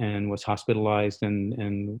 And was hospitalized,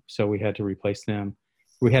 and so we had to replace them.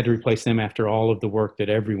 We had to replace them after all of the work that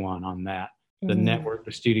everyone on that, the network,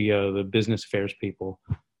 the studio, the business affairs people,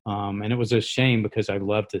 and it was a shame because I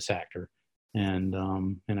loved this actor, and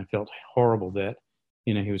I felt horrible that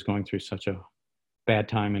he was going through such a bad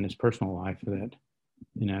time in his personal life that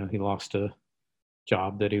he lost a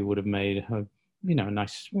job that he would have made a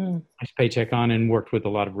nice paycheck on, and worked with a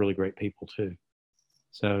lot of really great people too.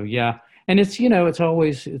 So yeah. And it's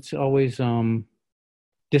always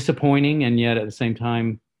disappointing, and yet at the same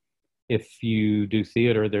time, if you do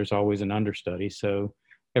theater, there's always an understudy. So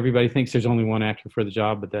everybody thinks there's only one actor for the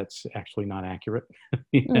job, but that's actually not accurate.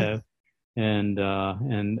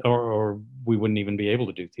 Or we wouldn't even be able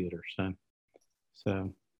to do theater.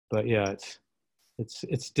 So, but yeah,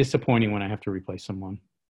 it's disappointing when I have to replace someone.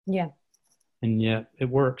 Yeah. And yet it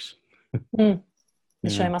works. The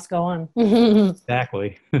show must go on.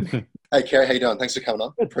 Exactly. Hey, Kerry, how you doing? Thanks for coming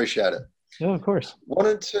on. Appreciate it. Oh, of course.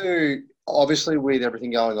 Wanted to, obviously with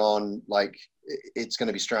everything going on, like it's going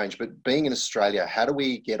to be strange, but being in Australia, how do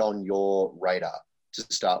we get on your radar to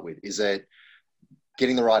start with? Is it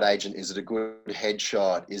getting the right agent? Is it a good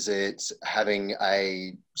headshot? Is it having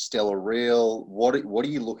a stellar reel? What are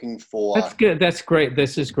you looking for? That's good. That's great.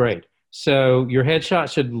 This is great. So your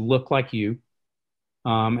headshot should look like you.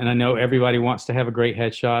 And I know everybody wants to have a great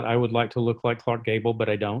headshot. I would like to look like Clark Gable, but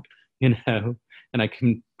I don't, and I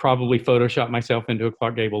can probably Photoshop myself into a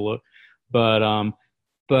Clark Gable look,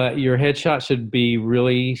 but your headshot should be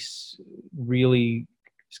really, really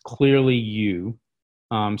clearly you,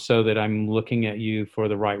 so that I'm looking at you for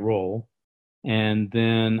the right role. And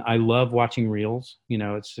then I love watching reels.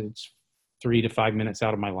 It's 3 to 5 minutes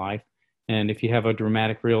out of my life. And if you have a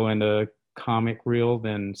dramatic reel and a comic reel,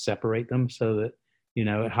 then separate them so that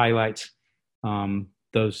it highlights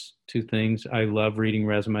those two things. I love reading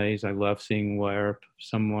resumes. I love seeing where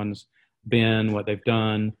someone's been, what they've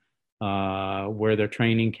done, where their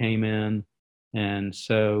training came in. And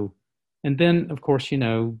then, of course,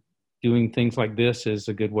 doing things like this is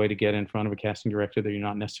a good way to get in front of a casting director that you're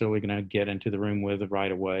not necessarily going to get into the room with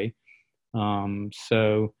right away. And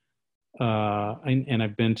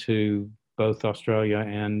I've been to both Australia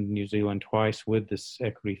and New Zealand twice with this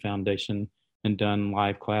Equity Foundation and done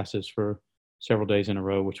live classes for several days in a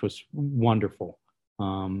row, which was wonderful.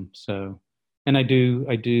 And I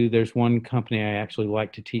do, there's one company I actually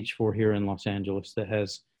like to teach for here in Los Angeles that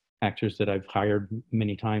has actors that I've hired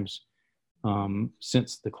many times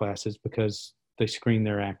since the classes, because they screen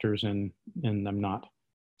their actors, and I'm not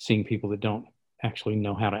seeing people that don't actually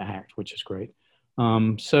know how to act, which is great.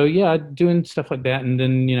 So yeah, doing stuff like that, and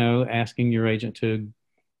then, asking your agent to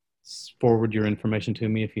forward your information to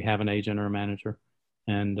me if you have an agent or a manager.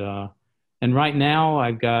 And right now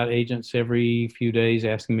I've got agents every few days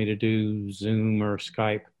asking me to do Zoom or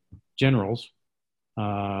Skype generals.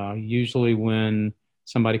 Usually when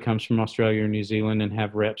somebody comes from Australia or New Zealand and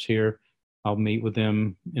have reps here, I'll meet with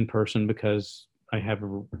them in person, because I have,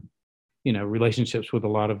 relationships with a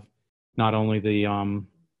lot of, not only the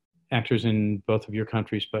actors in both of your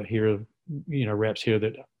countries, but here, reps here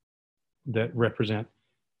that represent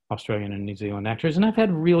Australian and New Zealand actors. And I've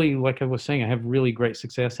had really, like I was saying, I have really great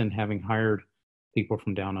success in having hired people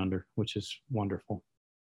from down under, which is wonderful.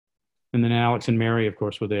 And then Alex and Mary, of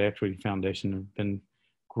course, with the Equity Foundation, have been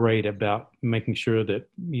great about making sure that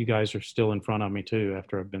you guys are still in front of me too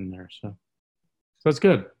after I've been there. So it's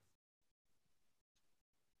good.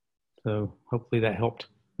 So hopefully that helped.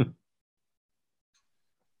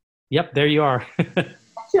 Yep, there you are.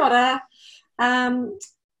 Kia ora.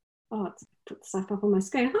 Let's put stuff up on my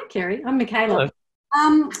screen. Hi, Kerry. I'm Michaela.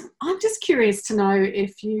 I'm just curious to know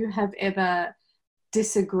if you have ever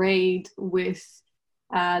disagreed with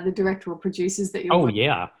the director or producers that you're Oh,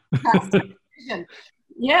 yeah.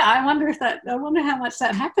 Yeah, I wonder how much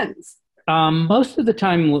that happens. Most of the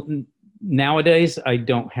time nowadays, I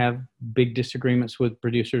don't have big disagreements with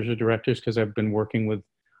producers or directors because I've been working with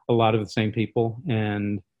a lot of the same people,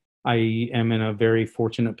 and I am in a very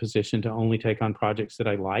fortunate position to only take on projects that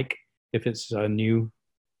I like if it's a new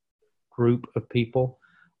group of people.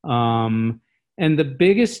 And the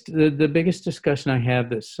biggest discussion I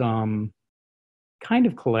have that's kind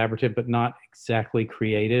of collaborative but not exactly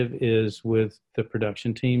creative is with the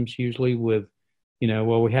production teams, usually with,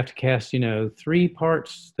 well, we have to cast, 3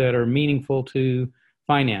 parts that are meaningful to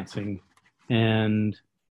financing. And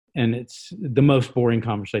it's the most boring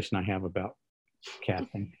conversation I have about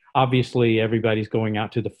casting. Obviously, everybody's going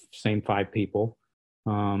out to the same 5 people,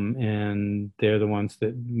 and they're the ones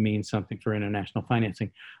that mean something for international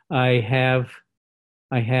financing. I have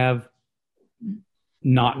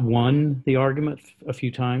not won the argument a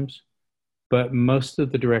few times, but most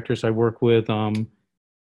of the directors I work with, I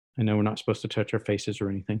know we're not supposed to touch our faces or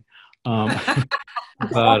anything, but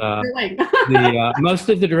most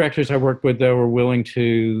of the directors I worked with, though, were willing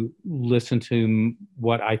to listen to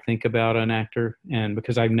what I think about an actor, and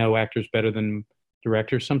because I know actors better than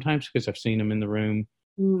directors sometimes, because I've seen them in the room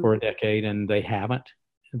for a decade, and they haven't.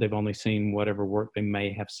 They've only seen whatever work they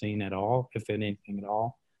may have seen at all, if anything at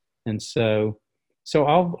all. And so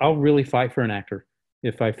I'll really fight for an actor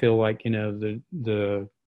if I feel like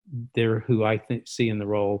they're who I see in the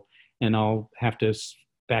role, and I'll have to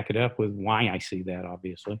back it up with why I see that,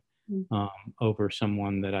 obviously, over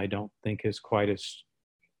someone that I don't think is quite as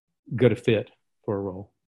good a fit for a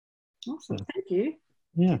role. Awesome, thank you.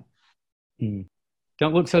 Yeah.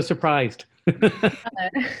 Don't look so surprised.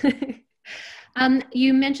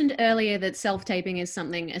 You mentioned earlier that self-taping is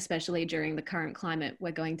something, especially during the current climate,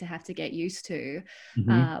 we're going to have to get used to.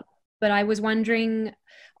 But I was wondering,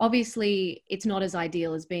 obviously, it's not as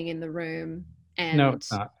ideal as being in the room and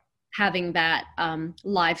having that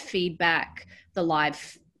live feedback, the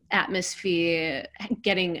live atmosphere,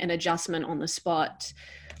 getting an adjustment on the spot.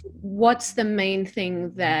 What's the main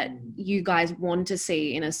thing that you guys want to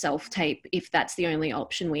see in a self-tape, if that's the only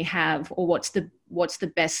option we have, or what's the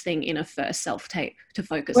best thing in a first self-tape to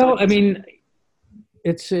focus on? Well, I mean,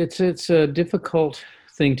 it's a difficult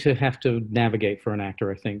thing to have to navigate for an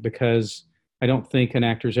actor, I think, because I don't think an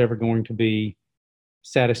actor is ever going to be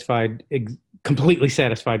completely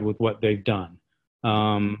satisfied with what they've done.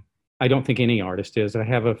 I don't think any artist is. I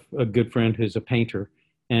have a good friend who's a painter,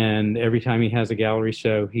 and every time he has a gallery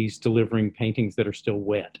show, he's delivering paintings that are still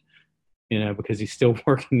wet, because he's still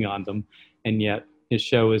working on them, and yet his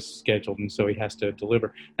show is scheduled, and so he has to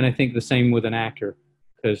deliver. And I think the same with an actor,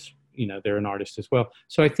 because they're an artist as well.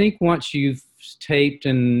 So I think once you've taped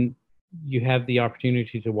and you have the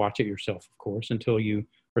opportunity to watch it yourself, of course, until you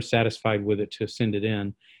are satisfied with it, to send it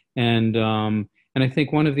in. And I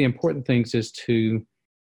think one of the important things is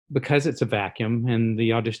because it's a vacuum, and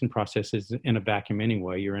the audition process is in a vacuum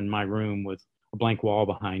anyway. You're in my room with a blank wall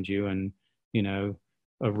behind you, and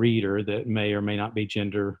a reader that may or may not be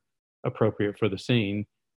gender appropriate for the scene.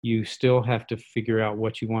 You still have to figure out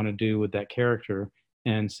what you want to do with that character.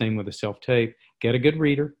 And same with the self-tape. Get a good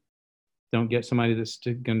reader. Don't get somebody that's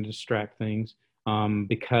going to distract things,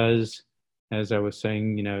 because, as I was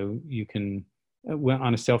saying, you can,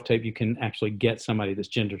 on a self-tape, you can actually get somebody that's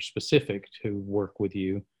gender specific to work with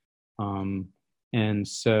you. And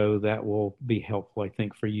so that will be helpful, I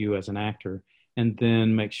think, for you as an actor. And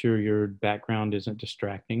then make sure your background isn't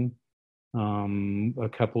distracting. A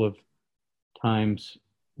couple of times,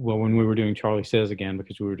 when we were doing Charlie Says Again,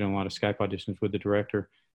 because we were doing a lot of Skype auditions with the director,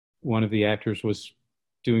 one of the actors was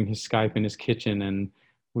doing his Skype in his kitchen, and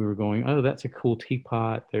we were going, oh, that's a cool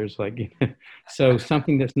teapot. There's so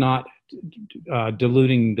something that's not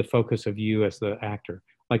diluting the focus of you as the actor.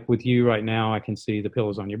 Like with you right now, I can see the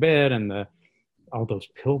pillows on your bed and all those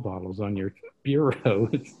pill bottles on your bureau.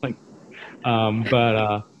 It's like,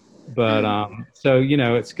 so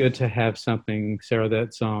it's good to have something, Sarah,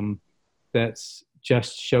 that's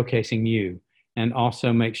just showcasing you, and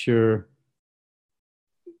also make sure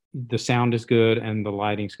the sound is good and the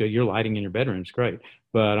lighting's good. Your lighting in your bedroom is great,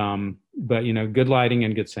 but you know, good lighting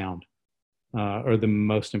and good sound are the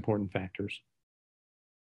most important factors.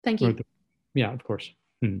 Thank you. Yeah, of course.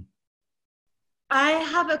 I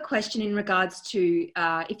have a question in regards to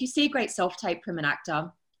if you see a great self-tape from an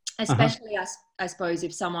actor, especially I suppose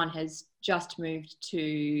if someone has just moved to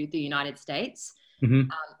the United States,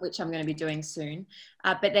 which I'm going to be doing soon,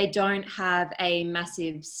 but they don't have a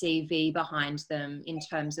massive CV behind them in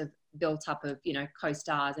terms of built up of, you know,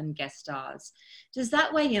 co-stars and guest stars. Does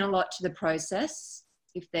that weigh in a lot to the process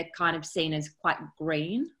if they're kind of seen as quite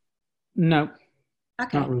green? No,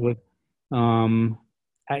 okay. Not really.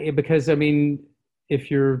 Because I mean, if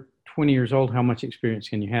you're 20 years old, how much experience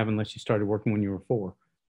can you have unless you started working when you were 4?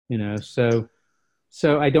 You know, so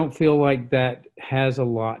I don't feel like that has a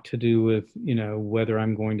lot to do with, you know, whether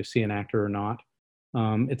I'm going to see an actor or not.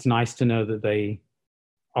 It's nice to know that they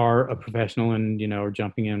are a professional and, you know, are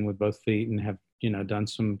jumping in with both feet and have, you know, done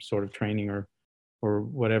some sort of training or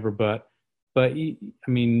whatever. But I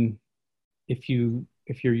mean, if you're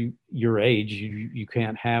your age, you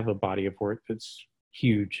can't have a body of work that's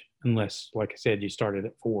huge unless, like I said, you started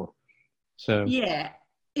at 4. So yeah,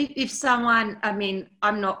 if someone, I mean,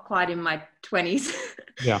 I'm not quite in my 20s.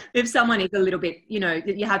 Yeah. If someone is a little bit, you know,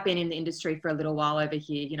 you have been in the industry for a little while over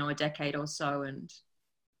here, you know, a decade or so, and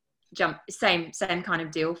same kind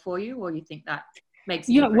of deal for you, or you think that makes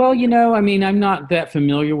it different? Well, you know, I mean, I'm not that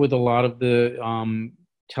familiar with a lot of the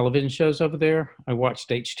television shows over there. I watched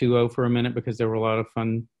H2O for a minute because there were a lot of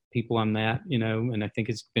fun people on that, you know, and I think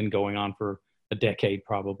it's been going on for a decade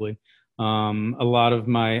probably. A lot of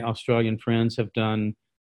my Australian friends have done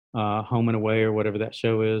Home and Away or whatever that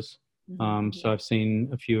show is. So I've seen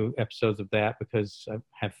a few episodes of that because I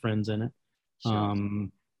have friends in it. Sure.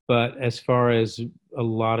 But as far as a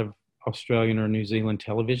lot of Australian or New Zealand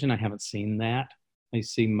television, I haven't seen that. I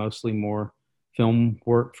see mostly more film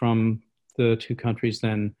work from the two countries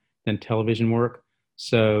than television work.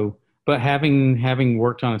 So, but having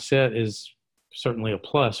worked on a set is certainly a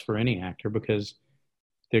plus for any actor because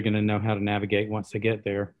they're going to know how to navigate once they get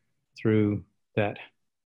there through that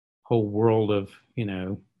whole world of, you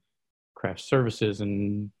know, craft services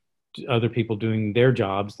and other people doing their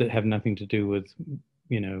jobs that have nothing to do with,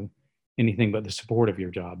 you know, anything but the support of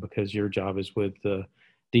your job, because your job is with the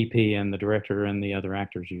DP and the director and the other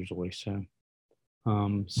actors usually. So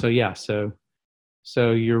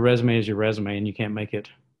your resume is your resume and you can't make it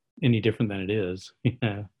any different than it is. You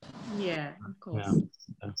know? Yeah, of course.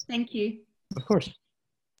 Yeah. Thank you. Of course.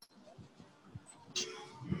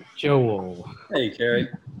 Joel. Hey, Kerry.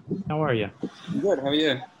 How are you? Good. How are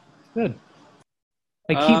you? Good.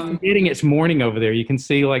 I keep forgetting it's morning over there. You can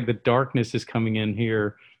see like the darkness is coming in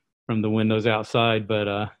here from the windows outside,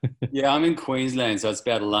 but yeah, I'm in Queensland, so it's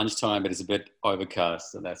about lunchtime, but it's a bit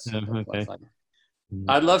overcast, so that's okay.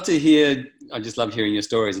 I'd love to hear. I just love hearing your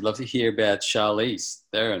stories. I'd love to hear about Charlize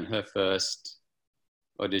Theron, her first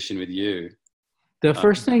audition with you. The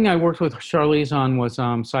first thing I worked with Charlize on was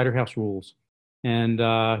Cider House Rules, and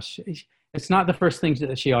it's not the first thing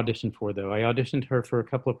that she auditioned for, though. I auditioned her for a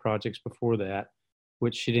couple of projects before that,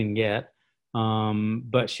 which she didn't get.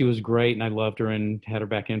 But she was great, and I loved her and had her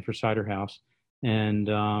back in for Cider House. And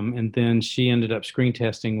then she ended up screen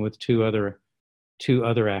testing with two other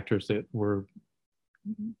actors that were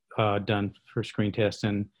done for screen tests.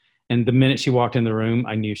 And the minute she walked in the room,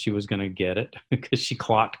 I knew she was going to get it because she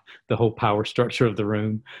clocked the whole power structure of the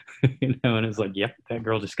room, you know. And it was like, yep, that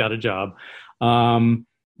girl just got a job.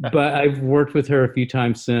 But I've worked with her a few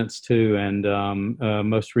times since too, and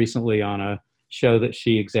most recently on a show that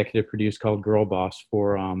she executive produced called Girl Boss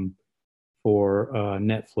for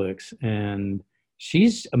Netflix, and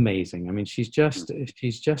she's amazing. I mean, she's just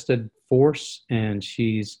a force, and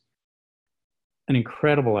she's an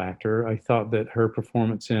incredible actor. I thought that her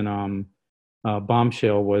performance in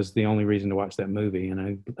Bombshell was the only reason to watch that movie,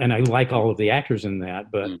 and I like all of the actors in that,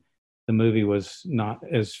 but the movie was not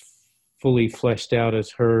as fully fleshed out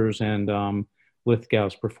as hers and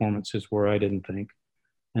Lithgow's performances were, I didn't think.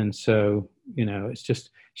 And so, you know,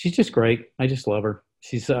 she's just great. I just love her.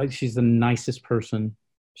 She's the nicest person.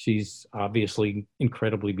 She's obviously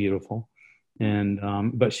incredibly beautiful, and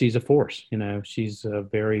but she's a force. You know, she's a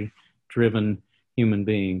very driven human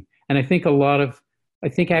being. And I think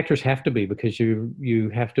actors have to be, because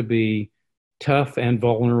you have to be tough and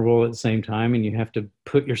vulnerable at the same time, and you have to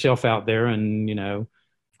put yourself out there, and you know,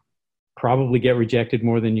 probably get rejected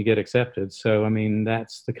more than you get accepted. So I mean,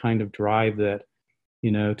 that's the kind of drive that,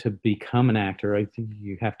 you know, to become an actor, I think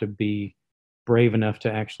you have to be brave enough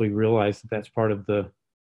to actually realize that that's part of the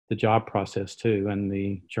job process too, and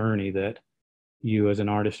the journey that, you as an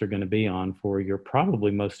artist are going to be on for your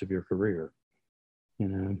probably most of your career, you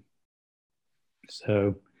know.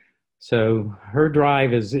 So her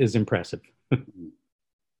drive is impressive.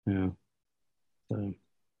 Yeah. So.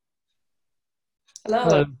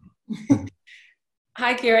 Hello.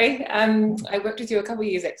 Hi, Kerry. I worked with you a couple of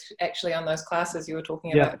years actually on those classes you were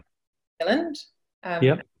talking about in New Zealand.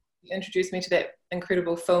 Yep. You introduced me to that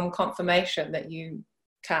incredible film Confirmation that you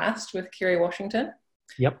cast with Kerry Washington.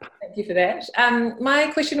 Yep. Thank you for that. My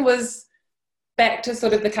question was back to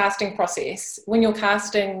sort of the casting process. When you're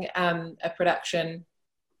casting a production,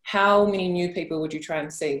 how many new people would you try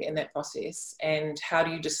and see in that process? And how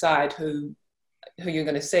do you decide who you're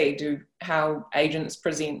going to see? How agents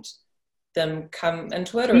present them come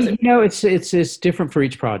into it, or is it? You know, it's different for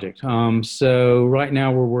each project. So right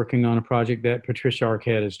now we're working on a project that Patricia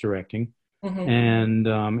Arquette is directing, and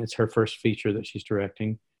it's her first feature that she's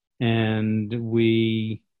directing. And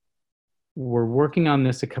we were working on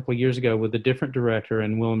this a couple of years ago with a different director,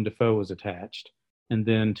 and Willem Dafoe was attached. And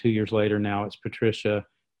then 2 years later, now it's Patricia,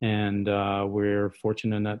 and we're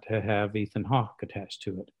fortunate enough to have Ethan Hawke attached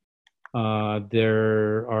to it.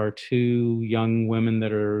 There are 2 young women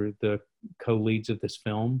that are the co-leads of this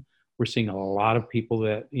film. We're seeing a lot of people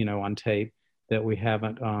that, you know, on tape that we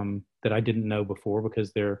haven't, that I didn't know before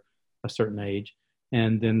because they're a certain age.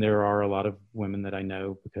 And then there are a lot of women that I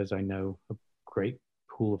know because I know a great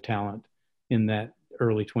pool of talent in that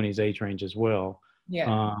early 20s age range as well.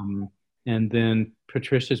 Yeah. And then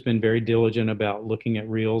Patricia's been very diligent about looking at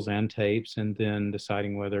reels and tapes and then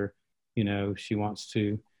deciding whether, you know, she wants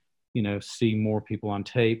to, you know, see more people on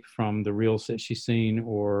tape from the reels that she's seen,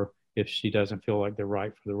 or if she doesn't feel like they're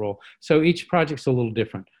right for the role. So each project's a little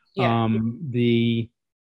different. Yeah.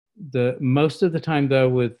 The most of the time though,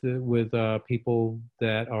 with people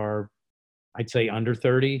that are, I'd say under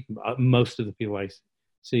 30, most of the people I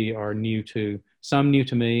see are some new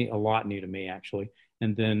to me, a lot new to me actually,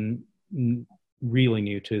 and then really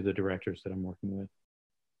new to the directors that I'm working with.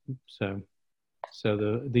 So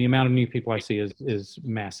the amount of new people I see is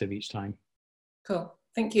massive each time. Cool.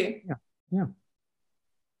 Thank you. Yeah.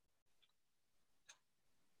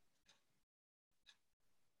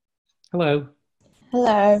 Hello.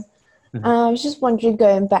 Hello. I was just wondering,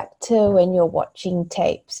 going back to when you're watching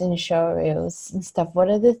tapes and show reels and stuff, what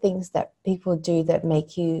are the things that people do that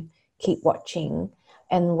make you keep watching?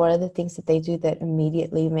 And what are the things that they do that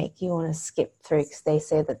immediately make you want to skip through? Because they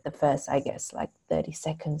say that the first, I guess, like 30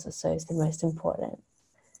 seconds or so is the most important.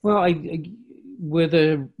 Well, with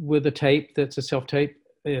a tape that's a self-tape,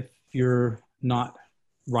 if you're not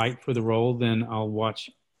right for the role, then I'll watch,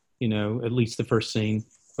 you know, at least the first scene,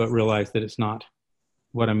 but realize that it's not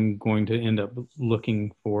what I'm going to end up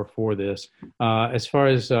looking for this. As far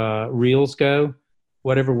as reels go,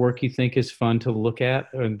 whatever work you think is fun to look at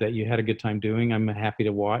and that you had a good time doing, I'm happy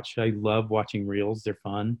to watch. I love watching reels. They're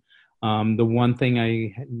fun. The one thing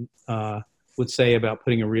I would say about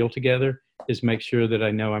putting a reel together is make sure that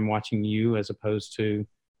I know I'm watching you as opposed to,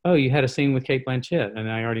 oh, you had a scene with Cate Blanchett,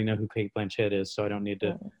 and I already know who Cate Blanchett is, so I don't need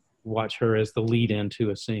to watch her as the lead into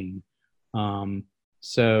a scene.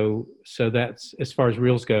 So that's, as far as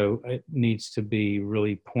reels go, it needs to be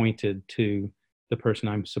really pointed to the person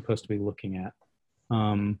I'm supposed to be looking at.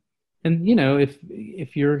 And you know,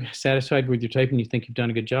 if you're satisfied with your tape and you think you've done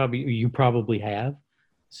a good job, you probably have.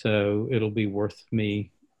 So it'll be worth me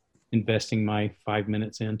investing my 5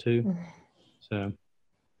 minutes into. So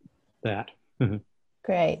that.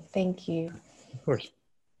 Great, thank you. Of course.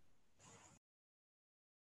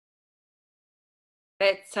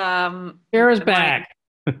 That's Sarah's back.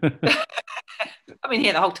 I've been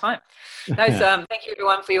here the whole time. Those, thank you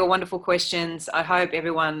everyone for your wonderful questions. I hope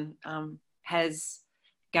everyone has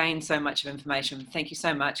gained so much of information. Thank you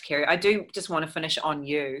so much, Kerry. I do just want to finish on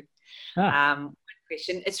you.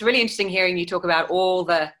 Question. It's really interesting hearing you talk about all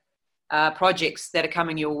the projects that are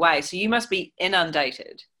coming your way. So you must be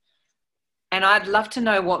inundated. And I'd love to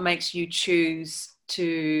know what makes you choose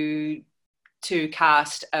to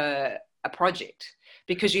cast a project.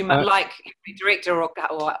 Because you might, like every director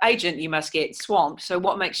or agent, you must get swamped. So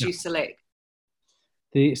what makes you select?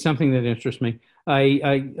 Something that interests me.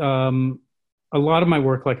 A lot of my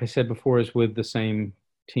work, like I said before, is with the same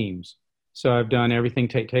teams. So I've done everything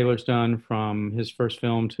Tate Taylor's done, from his first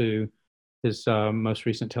film to his most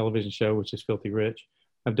recent television show, which is Filthy Rich.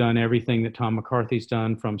 I've done everything that Tom McCarthy's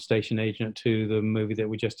done, from Station Agent to the movie that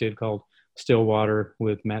we just did called Stillwater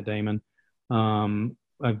with Matt Damon.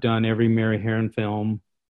 I've done every Mary Herron film.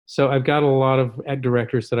 So I've got a lot of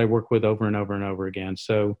directors that I work with over and over and over again.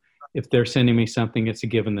 So if they're sending me something, it's a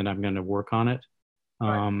given that I'm going to work on it.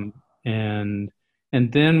 And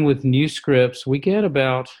then with new scripts, we get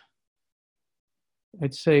about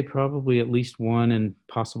I'd say probably at least one and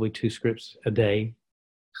possibly two scripts a day.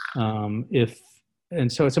 And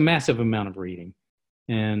so it's a massive amount of reading,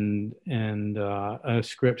 and a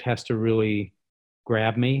script has to really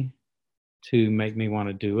grab me to make me want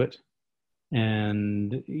to do it.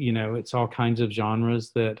 And, you know, it's all kinds of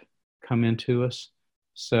genres that come into us.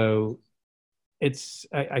 So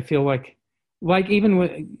I feel like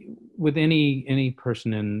even with any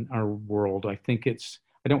person in our world, I think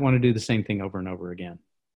I don't want to do the same thing over and over again,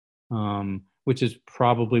 which is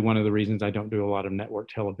probably one of the reasons I don't do a lot of network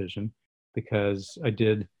television, because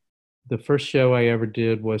the first show I ever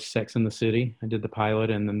did was Sex and the City. I did the pilot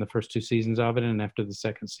and then the first 2 seasons of it. And after the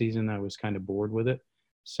second season, I was kind of bored with it.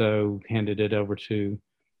 So handed it over to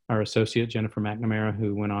our associate, Jennifer McNamara,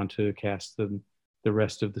 who went on to cast the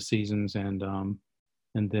rest of the seasons and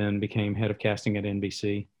then became head of casting at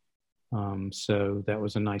NBC. So that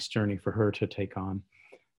was a nice journey for her to take on.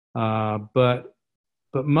 But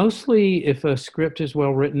mostly if a script is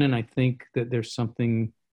well written and I think that there's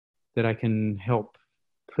something that I can help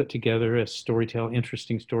put together as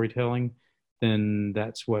interesting storytelling, then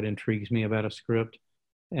that's what intrigues me about a script.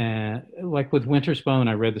 And like with Winter's Bone,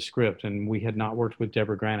 I read the script and we had not worked with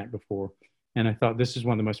Deborah Granick before. And I thought, this is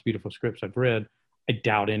one of the most beautiful scripts I've read. I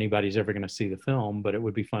doubt anybody's ever going to see the film, but it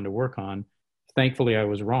would be fun to work on. Thankfully, I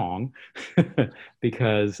was wrong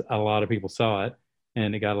because a lot of people saw it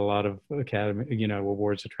and it got a lot of Academy,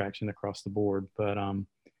 awards attraction across the board. But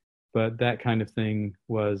that kind of thing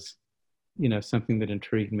was, something that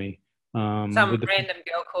intrigued me. Some random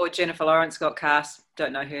girl called Jennifer Lawrence got cast.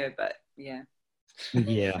 Don't know her, but yeah.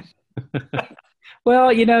 Yeah.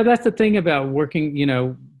 Well, that's the thing about working,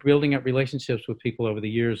 building up relationships with people over the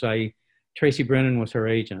years. Tracy Brennan was her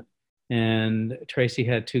agent, and Tracy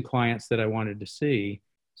had 2 clients that I wanted to see.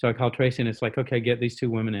 So I called Tracy and it's like, okay, get these 2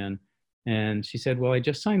 women in. And she said, well, I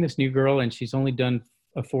just signed this new girl and she's only done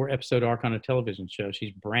a 4-episode arc on a television show.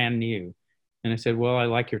 She's brand new. And I said, well, I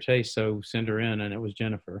like your taste, so send her in. And it was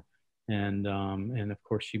Jennifer. And of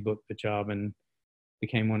course she booked the job and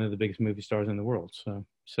became one of the biggest movie stars in the world.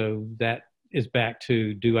 So that is back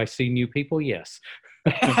to, do I see new people? Yes.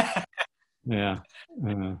 Yeah.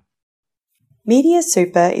 Media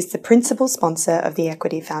Super is the principal sponsor of the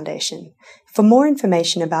Equity Foundation. For more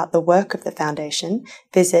information about the work of the foundation,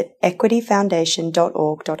 visit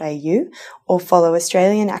equityfoundation.org.au or follow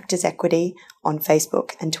Australian Actors Equity on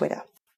Facebook and Twitter.